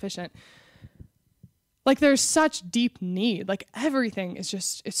that sufficient. Like there's such deep need. Like everything is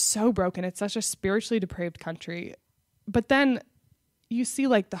just, it's so broken. It's such a spiritually depraved country. But then you see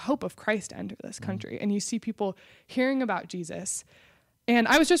like the hope of Christ enter this country, and you see people hearing about Jesus. And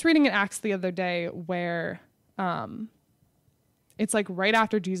I was just reading in Acts the other day where it's like right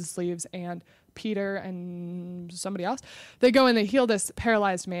after Jesus leaves, and Peter and somebody else, they go and they heal this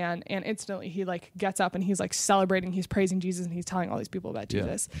paralyzed man, and instantly he like gets up and he's like celebrating, he's praising Jesus, and he's telling all these people about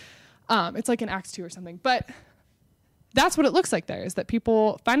Jesus. It's like in Acts 2 or something. But that's what it looks like there, is that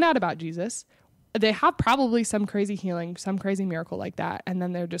people find out about Jesus. They have probably some crazy healing, some crazy miracle like that. And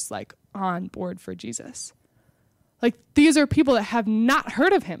then they're just like on board for Jesus. Like these are people that have not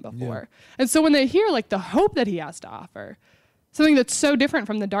heard of him before. And so when they hear like the hope that he has to offer, something that's so different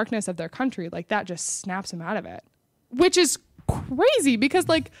from the darkness of their country, like that just snaps them out of it, which is crazy because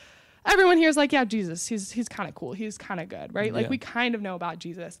like everyone here is like, yeah, Jesus, he's kind of cool. He's kind of good, right? Like we kind of know about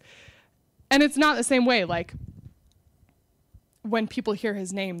Jesus. And it's not the same way. Like when people hear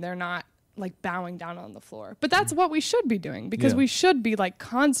his name, they're not like bowing down on the floor, but that's what we should be doing, because we should be like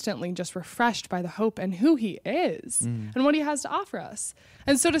constantly just refreshed by the hope and who he is and what he has to offer us.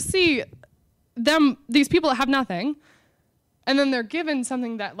 And so to see them, these people that have nothing, and then they're given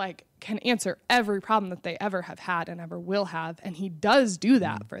something that like can answer every problem that they ever have had and ever will have. And he does do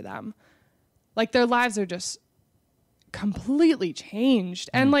that for them. Like their lives are just completely changed.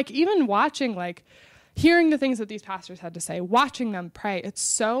 And like even watching, like hearing the things that these pastors had to say, watching them pray, it's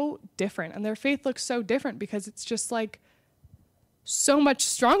so different. And their faith looks so different because it's just like so much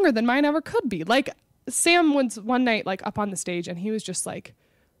stronger than mine ever could be. Like Sam was one night like up on the stage, and he was just like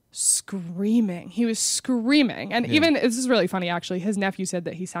screaming. He was screaming. And even, this is really funny actually, his nephew said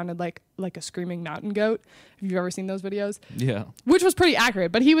that he sounded like a screaming mountain goat. Have you ever seen those videos? Yeah. Which was pretty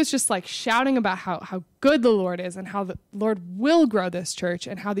accurate, but he was just like shouting about how good the Lord is and how the Lord will grow this church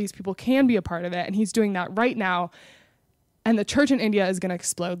and how these people can be a part of it. And he's doing that right now. And the church in India is going to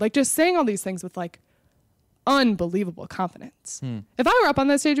explode. Like just saying all these things with like unbelievable confidence. If I were up on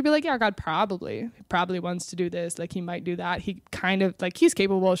that stage, I'd be like, yeah, God probably wants to do this. Like he might do that. He kind of like, he's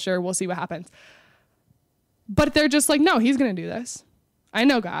capable. Sure. We'll see what happens. But they're just like, no, he's going to do this. I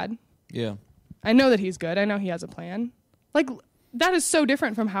know God. Yeah. I know that he's good. I know he has a plan. Like that is so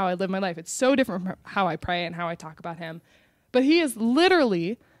different from how I live my life. It's so different from how I pray and how I talk about him. But he is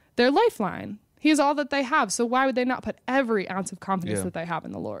literally their lifeline. He is all that they have. So why would they not put every ounce of confidence that they have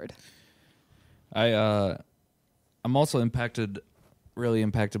in the Lord? I'm also really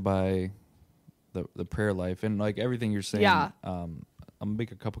impacted by the prayer life and like everything you're saying. Yeah. I'm gonna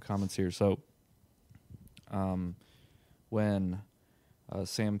make a couple comments here. So, when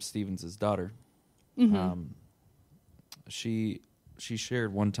Sam Stevens' daughter, she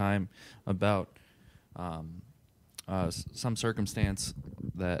shared one time about some circumstance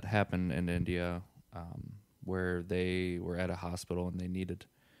that happened in India where they were at a hospital and they needed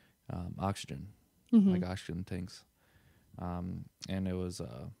oxygen, like oxygen tanks. And it was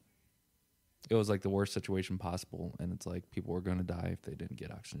like the worst situation possible, and it's like people were going to die if they didn't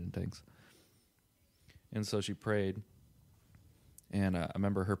get oxygen tanks. And so she prayed, and I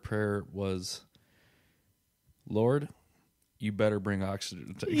remember her prayer was, Lord, you better bring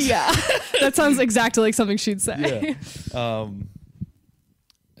oxygen tanks. Yeah, that sounds exactly like something she'd say. Yeah.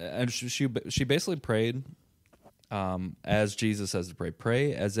 and she basically prayed as Jesus says to pray.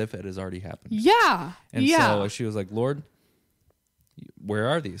 Pray as if it has already happened. Yeah. And so she was like, Lord, where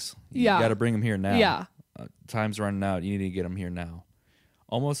are these? You got to bring them here now. Yeah. Time's running out. You need to get them here now.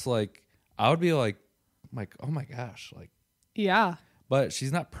 Almost like I would be like, oh my gosh, like. Yeah. But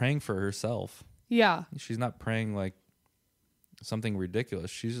she's not praying for herself. Yeah. She's not praying like something ridiculous.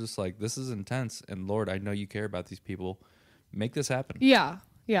 She's just like, this is intense. And Lord, I know you care about these people. Make this happen. Yeah.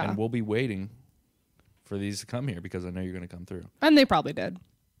 Yeah. And we'll be waiting for these to come here because I know you're going to come through. And they probably did.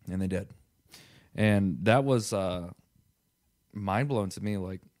 And they did. And that was mind blowing to me.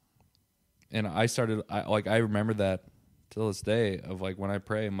 Like, and I remember that till this day of like, when I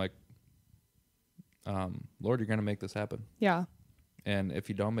pray, I'm like, Lord, you're going to make this happen. Yeah. And if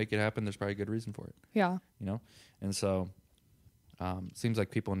you don't make it happen, there's probably a good reason for it. Yeah. You know? And so it seems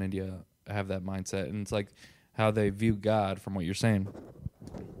like people in India have that mindset. And it's like how they view God from what you're saying.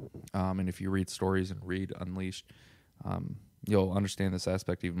 And if you read stories and read Unleashed, you'll understand this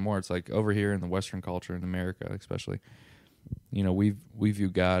aspect even more. It's like over here in the Western culture, in America especially, you know, we view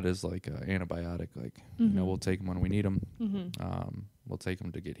God as like an antibiotic. Like, you know, we'll take him when we need him. We'll take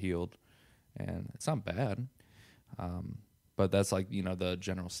him to get healed. And it's not bad. But that's like, you know, the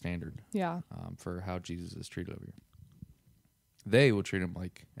general standard for how Jesus is treated over here. They will treat him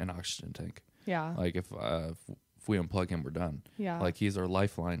like an oxygen tank. Yeah. Like if we unplug him, we're done. Yeah. Like he's our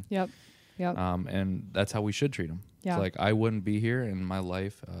lifeline. Yep. And that's how we should treat him. Yeah. It's like I wouldn't be here in my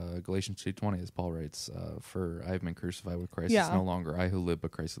life. Galatians 2:20, as Paul writes, for I have been crucified with Christ. It's no longer I who live,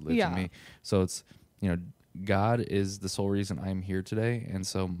 but Christ who lives in me. So it's, you know, God is the sole reason I'm here today. And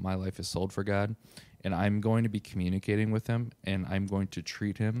so my life is sold for God. And I'm going to be communicating with him, and I'm going to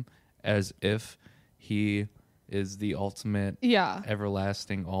treat him as if he is the ultimate,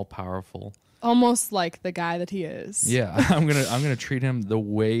 everlasting, all-powerful. Almost like the guy that he is. Yeah, I'm gonna treat him the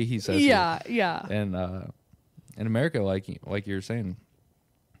way he says. Yeah. And in America, like you're saying,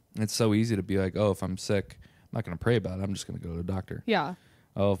 it's so easy to be like, oh, if I'm sick, I'm not gonna pray about it. I'm just gonna go to the doctor. Yeah.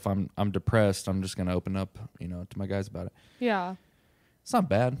 Oh, if I'm depressed, I'm just gonna open up, you know, to my guys about it. Yeah. It's not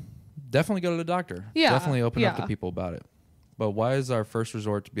bad. Definitely go to the doctor. Yeah. Definitely open up to people about it. But why is our first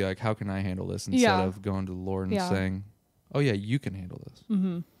resort to be like, how can I handle this, instead of going to the Lord and saying, oh yeah, you can handle this.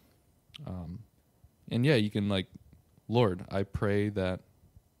 Mm-hmm. And you can like, Lord, I pray that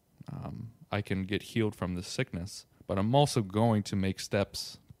I can get healed from this sickness, but I'm also going to make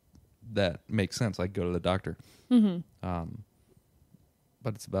steps that make sense, like go to the doctor. Mm-hmm.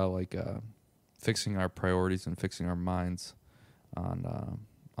 But it's about like fixing our priorities and fixing our minds on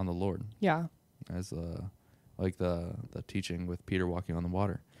the Lord. Yeah. As like the teaching with Peter walking on the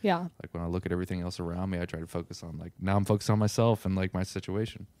water. Yeah. Like when I look at everything else around me, I try to focus on like, now I'm focused on myself and like my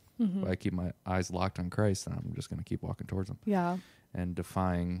situation. Mm-hmm. But I keep my eyes locked on Christ, and I'm just going to keep walking towards him. Yeah. And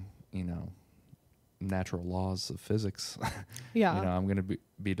defying, you know, natural laws of physics. Yeah. You know, I'm going to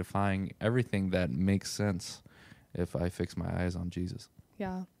be defying everything that makes sense if I fix my eyes on Jesus.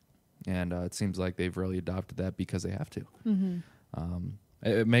 Yeah. And it seems like they've really adopted that because they have to. Mm-hmm.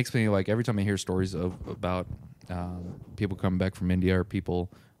 It makes me like, every time I hear stories about people coming back from India, or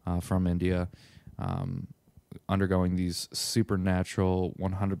people from India undergoing these supernatural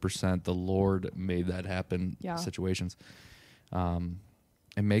 100% the Lord made that happen situations,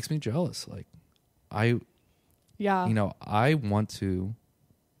 it makes me jealous. Like you know, I want to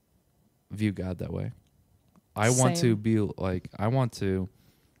view God that way. I want to be like, I want to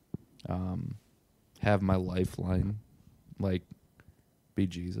have my lifeline like be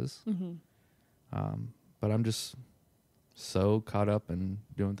Jesus. Mm-hmm. But I'm just so caught up in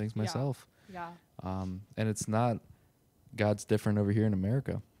doing things myself. Yeah. And it's not, God's different over here in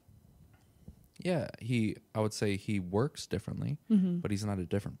America. Yeah, I would say he works differently, but he's not a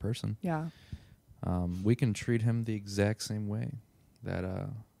different person. Yeah. We can treat him the exact same way that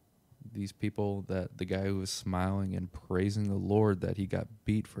these people, that the guy who was smiling and praising the Lord that he got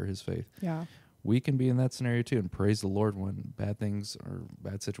beat for his faith. Yeah. We can be in that scenario too and praise the Lord when bad things or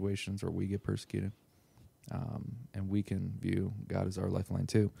bad situations or we get persecuted. And we can view God as our lifeline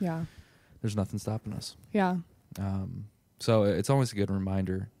too. Yeah. There's nothing stopping us. Yeah. So it's always a good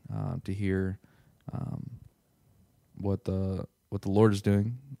reminder to hear what the Lord is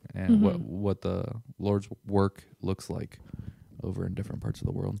doing and what the Lord's work looks like over in different parts of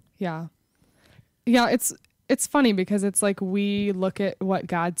the world. Yeah. Yeah, it's funny because it's like we look at what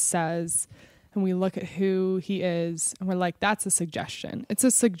God says and we look at who he is and we're like, that's a suggestion. It's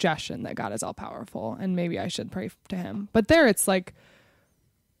a suggestion that God is all powerful and maybe I should pray to him. But there it's like,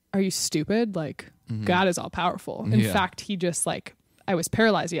 are you stupid? Like, God is all powerful. In fact, he just like, I was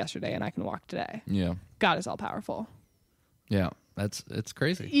paralyzed yesterday and I can walk today. Yeah. God is all powerful. Yeah. It's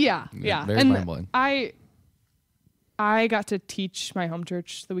crazy. Yeah. Very mind-blowing. I got to teach my home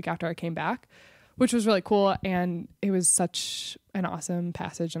church the week after I came back, which was really cool. And it was such an awesome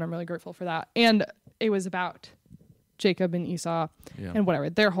passage, and I'm really grateful for that. And it was about Jacob and Esau and whatever,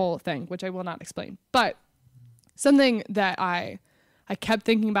 their whole thing, which I will not explain. But something that I kept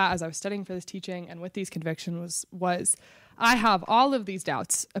thinking about as I was studying for this teaching and with these convictions was I have all of these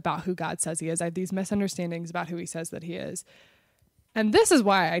doubts about who God says he is. I have these misunderstandings about who he says that he is. And this is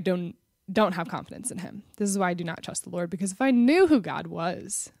why I don't have confidence in him. This is why I do not trust the Lord, because if I knew who God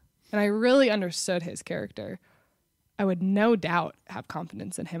was and I really understood his character, I would no doubt have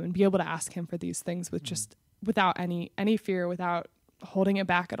confidence in him and be able to ask him for these things with just without any fear, without holding it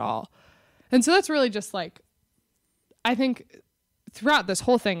back at all. And so that's really just like, I think throughout this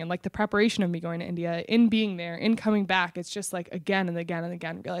whole thing and like the preparation of me going to India, in being there, in coming back, it's just like again and again and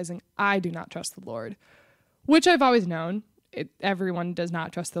again realizing I do not trust the Lord, which I've always known. Everyone does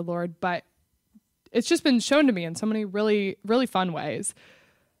not trust the Lord, but it's just been shown to me in so many really, really fun ways.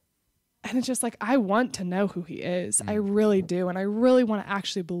 And it's just like, I want to know who he is. I really do. And I really want to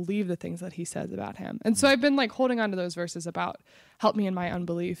actually believe the things that he says about him. And so I've been like holding on to those verses about help me in my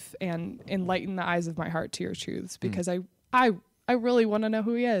unbelief and enlighten the eyes of my heart to your truths, because I really want to know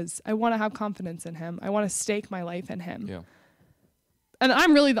who he is. I want to have confidence in him. I want to stake my life in him. Yeah. And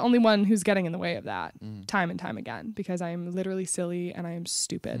I'm really the only one who's getting in the way of that time and time again, because I am literally silly and I am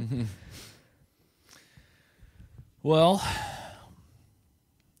stupid. Well,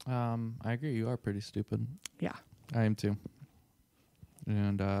 I agree. You are pretty stupid. Yeah. I am too.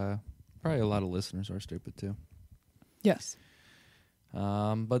 And probably a lot of listeners are stupid too. Yes.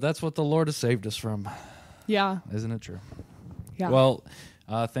 But that's what the Lord has saved us from. Yeah. Isn't it true? Yeah. Well,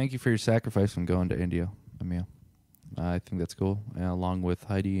 thank you for your sacrifice from going to India, Amia. I think that's cool, along with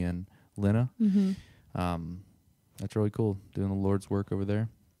Heidi and Lena. That's really cool, doing the Lord's work over there,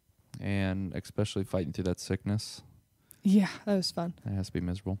 and especially fighting through that sickness. Yeah, that was fun. It has to be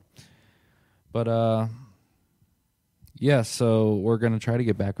miserable. But, yeah, so we're going to try to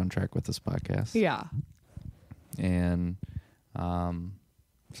get back on track with this podcast. Yeah. And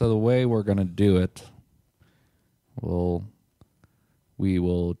so the way we're going to do it, we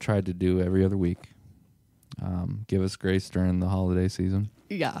will try to do every other week. Give us grace during the holiday season.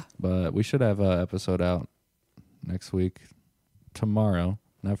 Yeah. But we should have an episode out next week, tomorrow.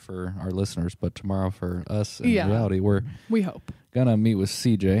 Not for our listeners, but tomorrow for us in reality. We hope. Going to meet with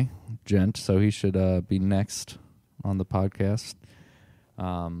CJ Gent, so he should be next on the podcast.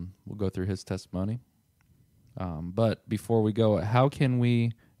 We'll go through his testimony. But before we go, how can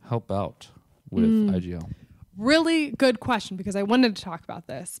we help out with IGL? Really good question, because I wanted to talk about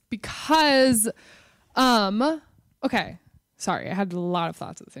this because... okay. Sorry, I had a lot of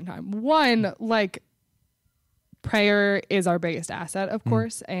thoughts at the same time. One, like, prayer is our biggest asset, of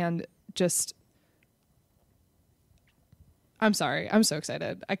course, and just, I'm sorry, I'm so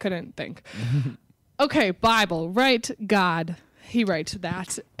excited. I couldn't think. Okay, Bible, right? God. He writes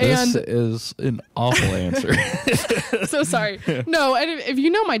that. This is an awful answer. So sorry. No, and if you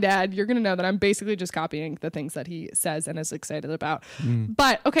know my dad, you're going to know that I'm basically just copying the things that he says and is excited about.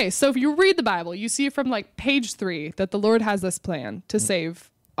 But, okay, so if you read the Bible, you see from like page 3 that the Lord has this plan to save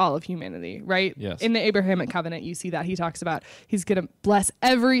all of humanity, right? Yes. In the Abrahamic covenant, you see that he talks about he's going to bless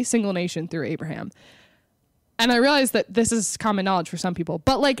every single nation through Abraham. And I realize that this is common knowledge for some people.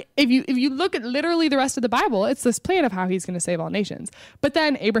 But like, if you look at literally the rest of the Bible, it's this plan of how he's going to save all nations. But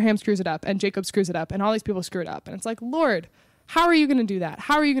then Abraham screws it up and Jacob screws it up and all these people screw it up. And it's like, Lord, how are you going to do that?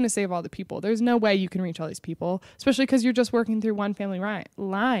 How are you going to save all the people? There's no way you can reach all these people, especially because you're just working through one family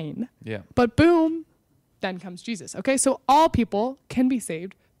line. Yeah. But boom, then comes Jesus. Okay, so all people can be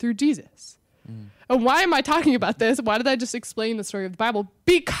saved through Jesus. And why am I talking about this? Why did I just explain the story of the Bible?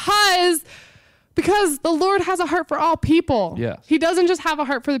 Because the Lord has a heart for all people. Yes. He doesn't just have a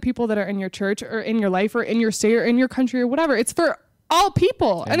heart for the people that are in your church or in your life or in your state or in your country or whatever. It's for all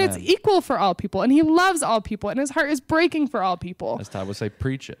people. Amen. And it's equal for all people. And he loves all people. And his heart is breaking for all people. As Todd would say,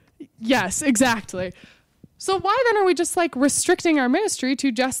 preach it. Yes, exactly. So why then are we just like restricting our ministry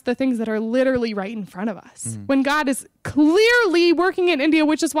to just the things that are literally right in front of us? When God is clearly working in India,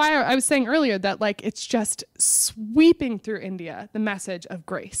 which is why I was saying earlier that like it's just sweeping through India, the message of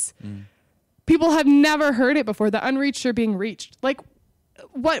grace. People have never heard it before. The unreached are being reached. Like,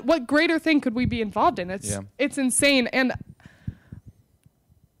 what greater thing could we be involved in? It's insane. And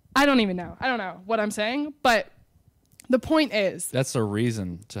I don't even know. I don't know what I'm saying. But the point is... That's a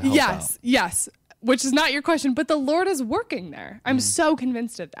reason to help out. Yes. Which is not your question. But the Lord is working there. I'm so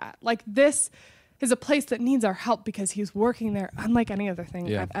convinced of that. Like, this is a place that needs our help because he's working there unlike any other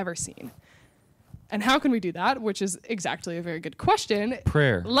thing I've ever seen. And how can we do that? Which is exactly a very good question.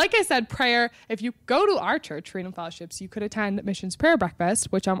 Prayer. Like I said, prayer. If you go to our church, Freedom Fellowships, you could attend Missions Prayer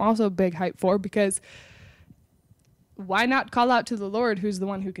Breakfast, which I'm also big hype for, because why not call out to the Lord, who's the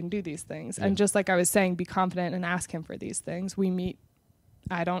one who can do these things? Yeah. And just like I was saying, be confident and ask him for these things. We meet,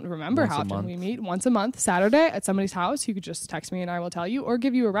 I don't remember how often we meet, once a month, Saturday at somebody's house. You could just text me and I will tell you, or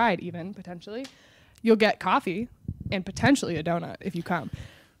give you a ride even, potentially. You'll get coffee and potentially a donut if you come.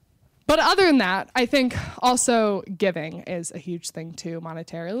 But other than that, I think also giving is a huge thing too,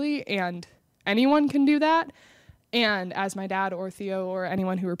 monetarily, and anyone can do that. And as my dad or Theo or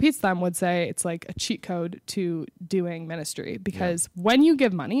anyone who repeats them would say, it's like a cheat code to doing ministry, because when you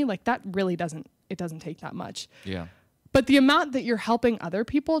give money, like that really doesn't take that much. Yeah. But the amount that you're helping other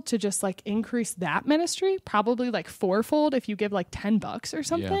people to just like increase that ministry, probably like fourfold if you give like $10 or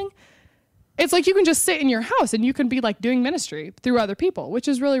something. Yeah. It's like you can just sit in your house and you can be like doing ministry through other people, which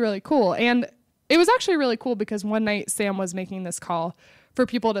is really, really cool. And it was actually really cool because one night Sam was making this call for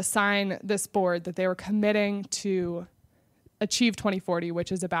people to sign this board that they were committing to achieve 2040,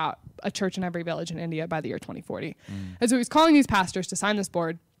 which is about a church in every village in India by the year 2040. And so he was calling these pastors to sign this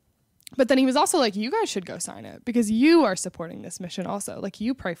board. But then he was also like, you guys should go sign it because you are supporting this mission also. Like,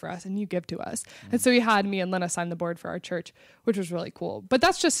 you pray for us and you give to us. And so he had me and Lena sign the board for our church, which was really cool. But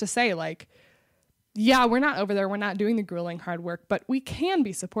that's just to say, like, yeah, we're not over there. We're not doing the grueling hard work, but we can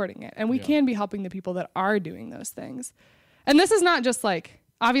be supporting it. And we can be helping the people that are doing those things. And this is not just like,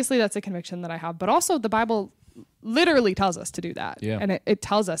 obviously that's a conviction that I have, but also the Bible literally tells us to do that. Yeah. And it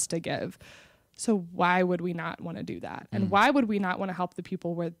tells us to give. So why would we not want to do that? And why would we not want to help the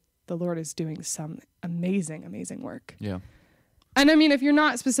people where the Lord is doing some amazing, amazing work? Yeah. And I mean, if you're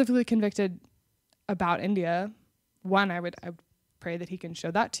not specifically convicted about India, one, I would pray that he can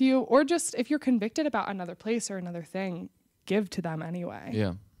show that to you, or just if you're convicted about another place or another thing, give to them anyway.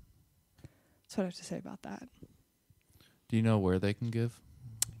 Yeah. That's what I have to say about that. Do you know where they can give?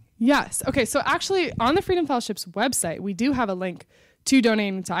 Yes. Okay. So actually on the Freedom Fellowship's website, we do have a link to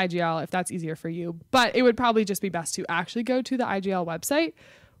donating to IGL if that's easier for you, but it would probably just be best to actually go to the IGL website,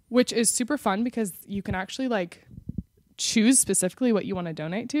 which is super fun because you can actually like choose specifically what you want to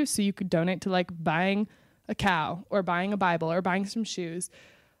donate to. So you could donate to like buying a cow or buying a Bible or buying some shoes.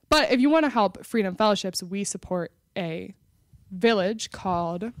 But if you want to help Freedom Fellowships, we support a village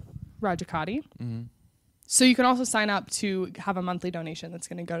called Rajakati. Mm-hmm. So you can also sign up to have a monthly donation that's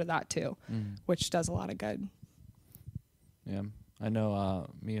going to go to that too, which does a lot of good. Yeah. I know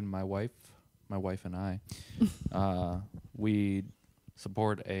me and my wife and I, we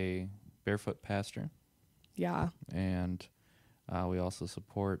support a barefoot pastor. Yeah. And we also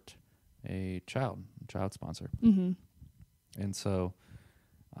support a child sponsor. Mm-hmm. And so,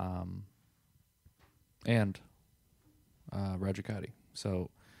 and Rajakati.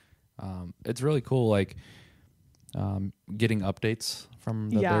 So it's really cool, like getting updates from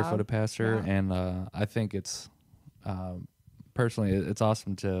the barefooted pastor. Yeah. And I think it's, personally, it's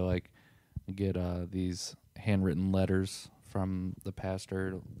awesome to like get these handwritten letters from the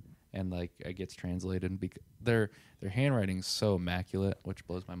pastor, and like it gets translated. Their handwriting's so immaculate, which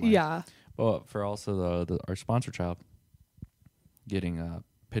blows my mind. Yeah. But for also our sponsor child, getting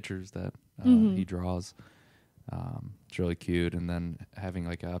pictures that he draws, it's really cute. And then having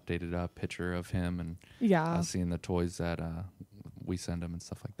like an updated picture of him, and seeing the toys that we send him and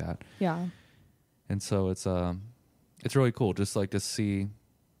stuff like that. Yeah. And so it's really cool just like to see,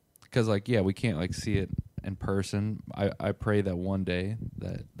 because like, we can't like see it in person. I pray that one day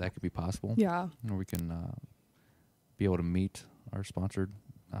that could be possible. Yeah. Or we can be able to meet our sponsored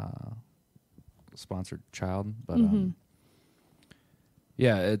child. But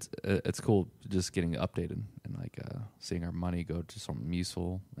it's cool just getting updated and like seeing our money go to something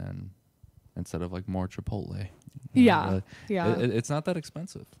useful, and instead of like more Chipotle. It's not that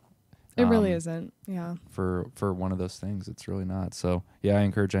expensive. It really isn't. Yeah. For one of those things, it's really not. So I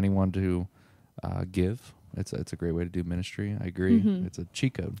encourage anyone to give. It's a great way to do ministry. I agree. Mm-hmm. It's a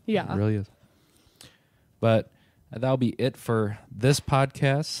cheat code. Yeah. It really is. But that'll be it for this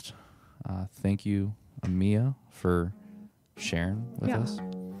podcast. Thank you, Amia, for sharing with us.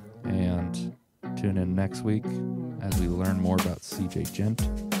 And tune in next week as we learn more about CJ Gent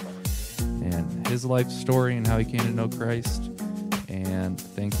and his life story and how he came to know Christ. And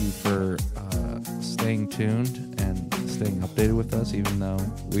thank you for staying tuned and staying updated with us, even though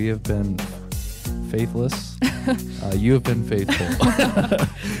we have been faithless. You have been faithful.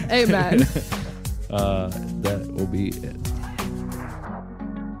 Amen. That will be it.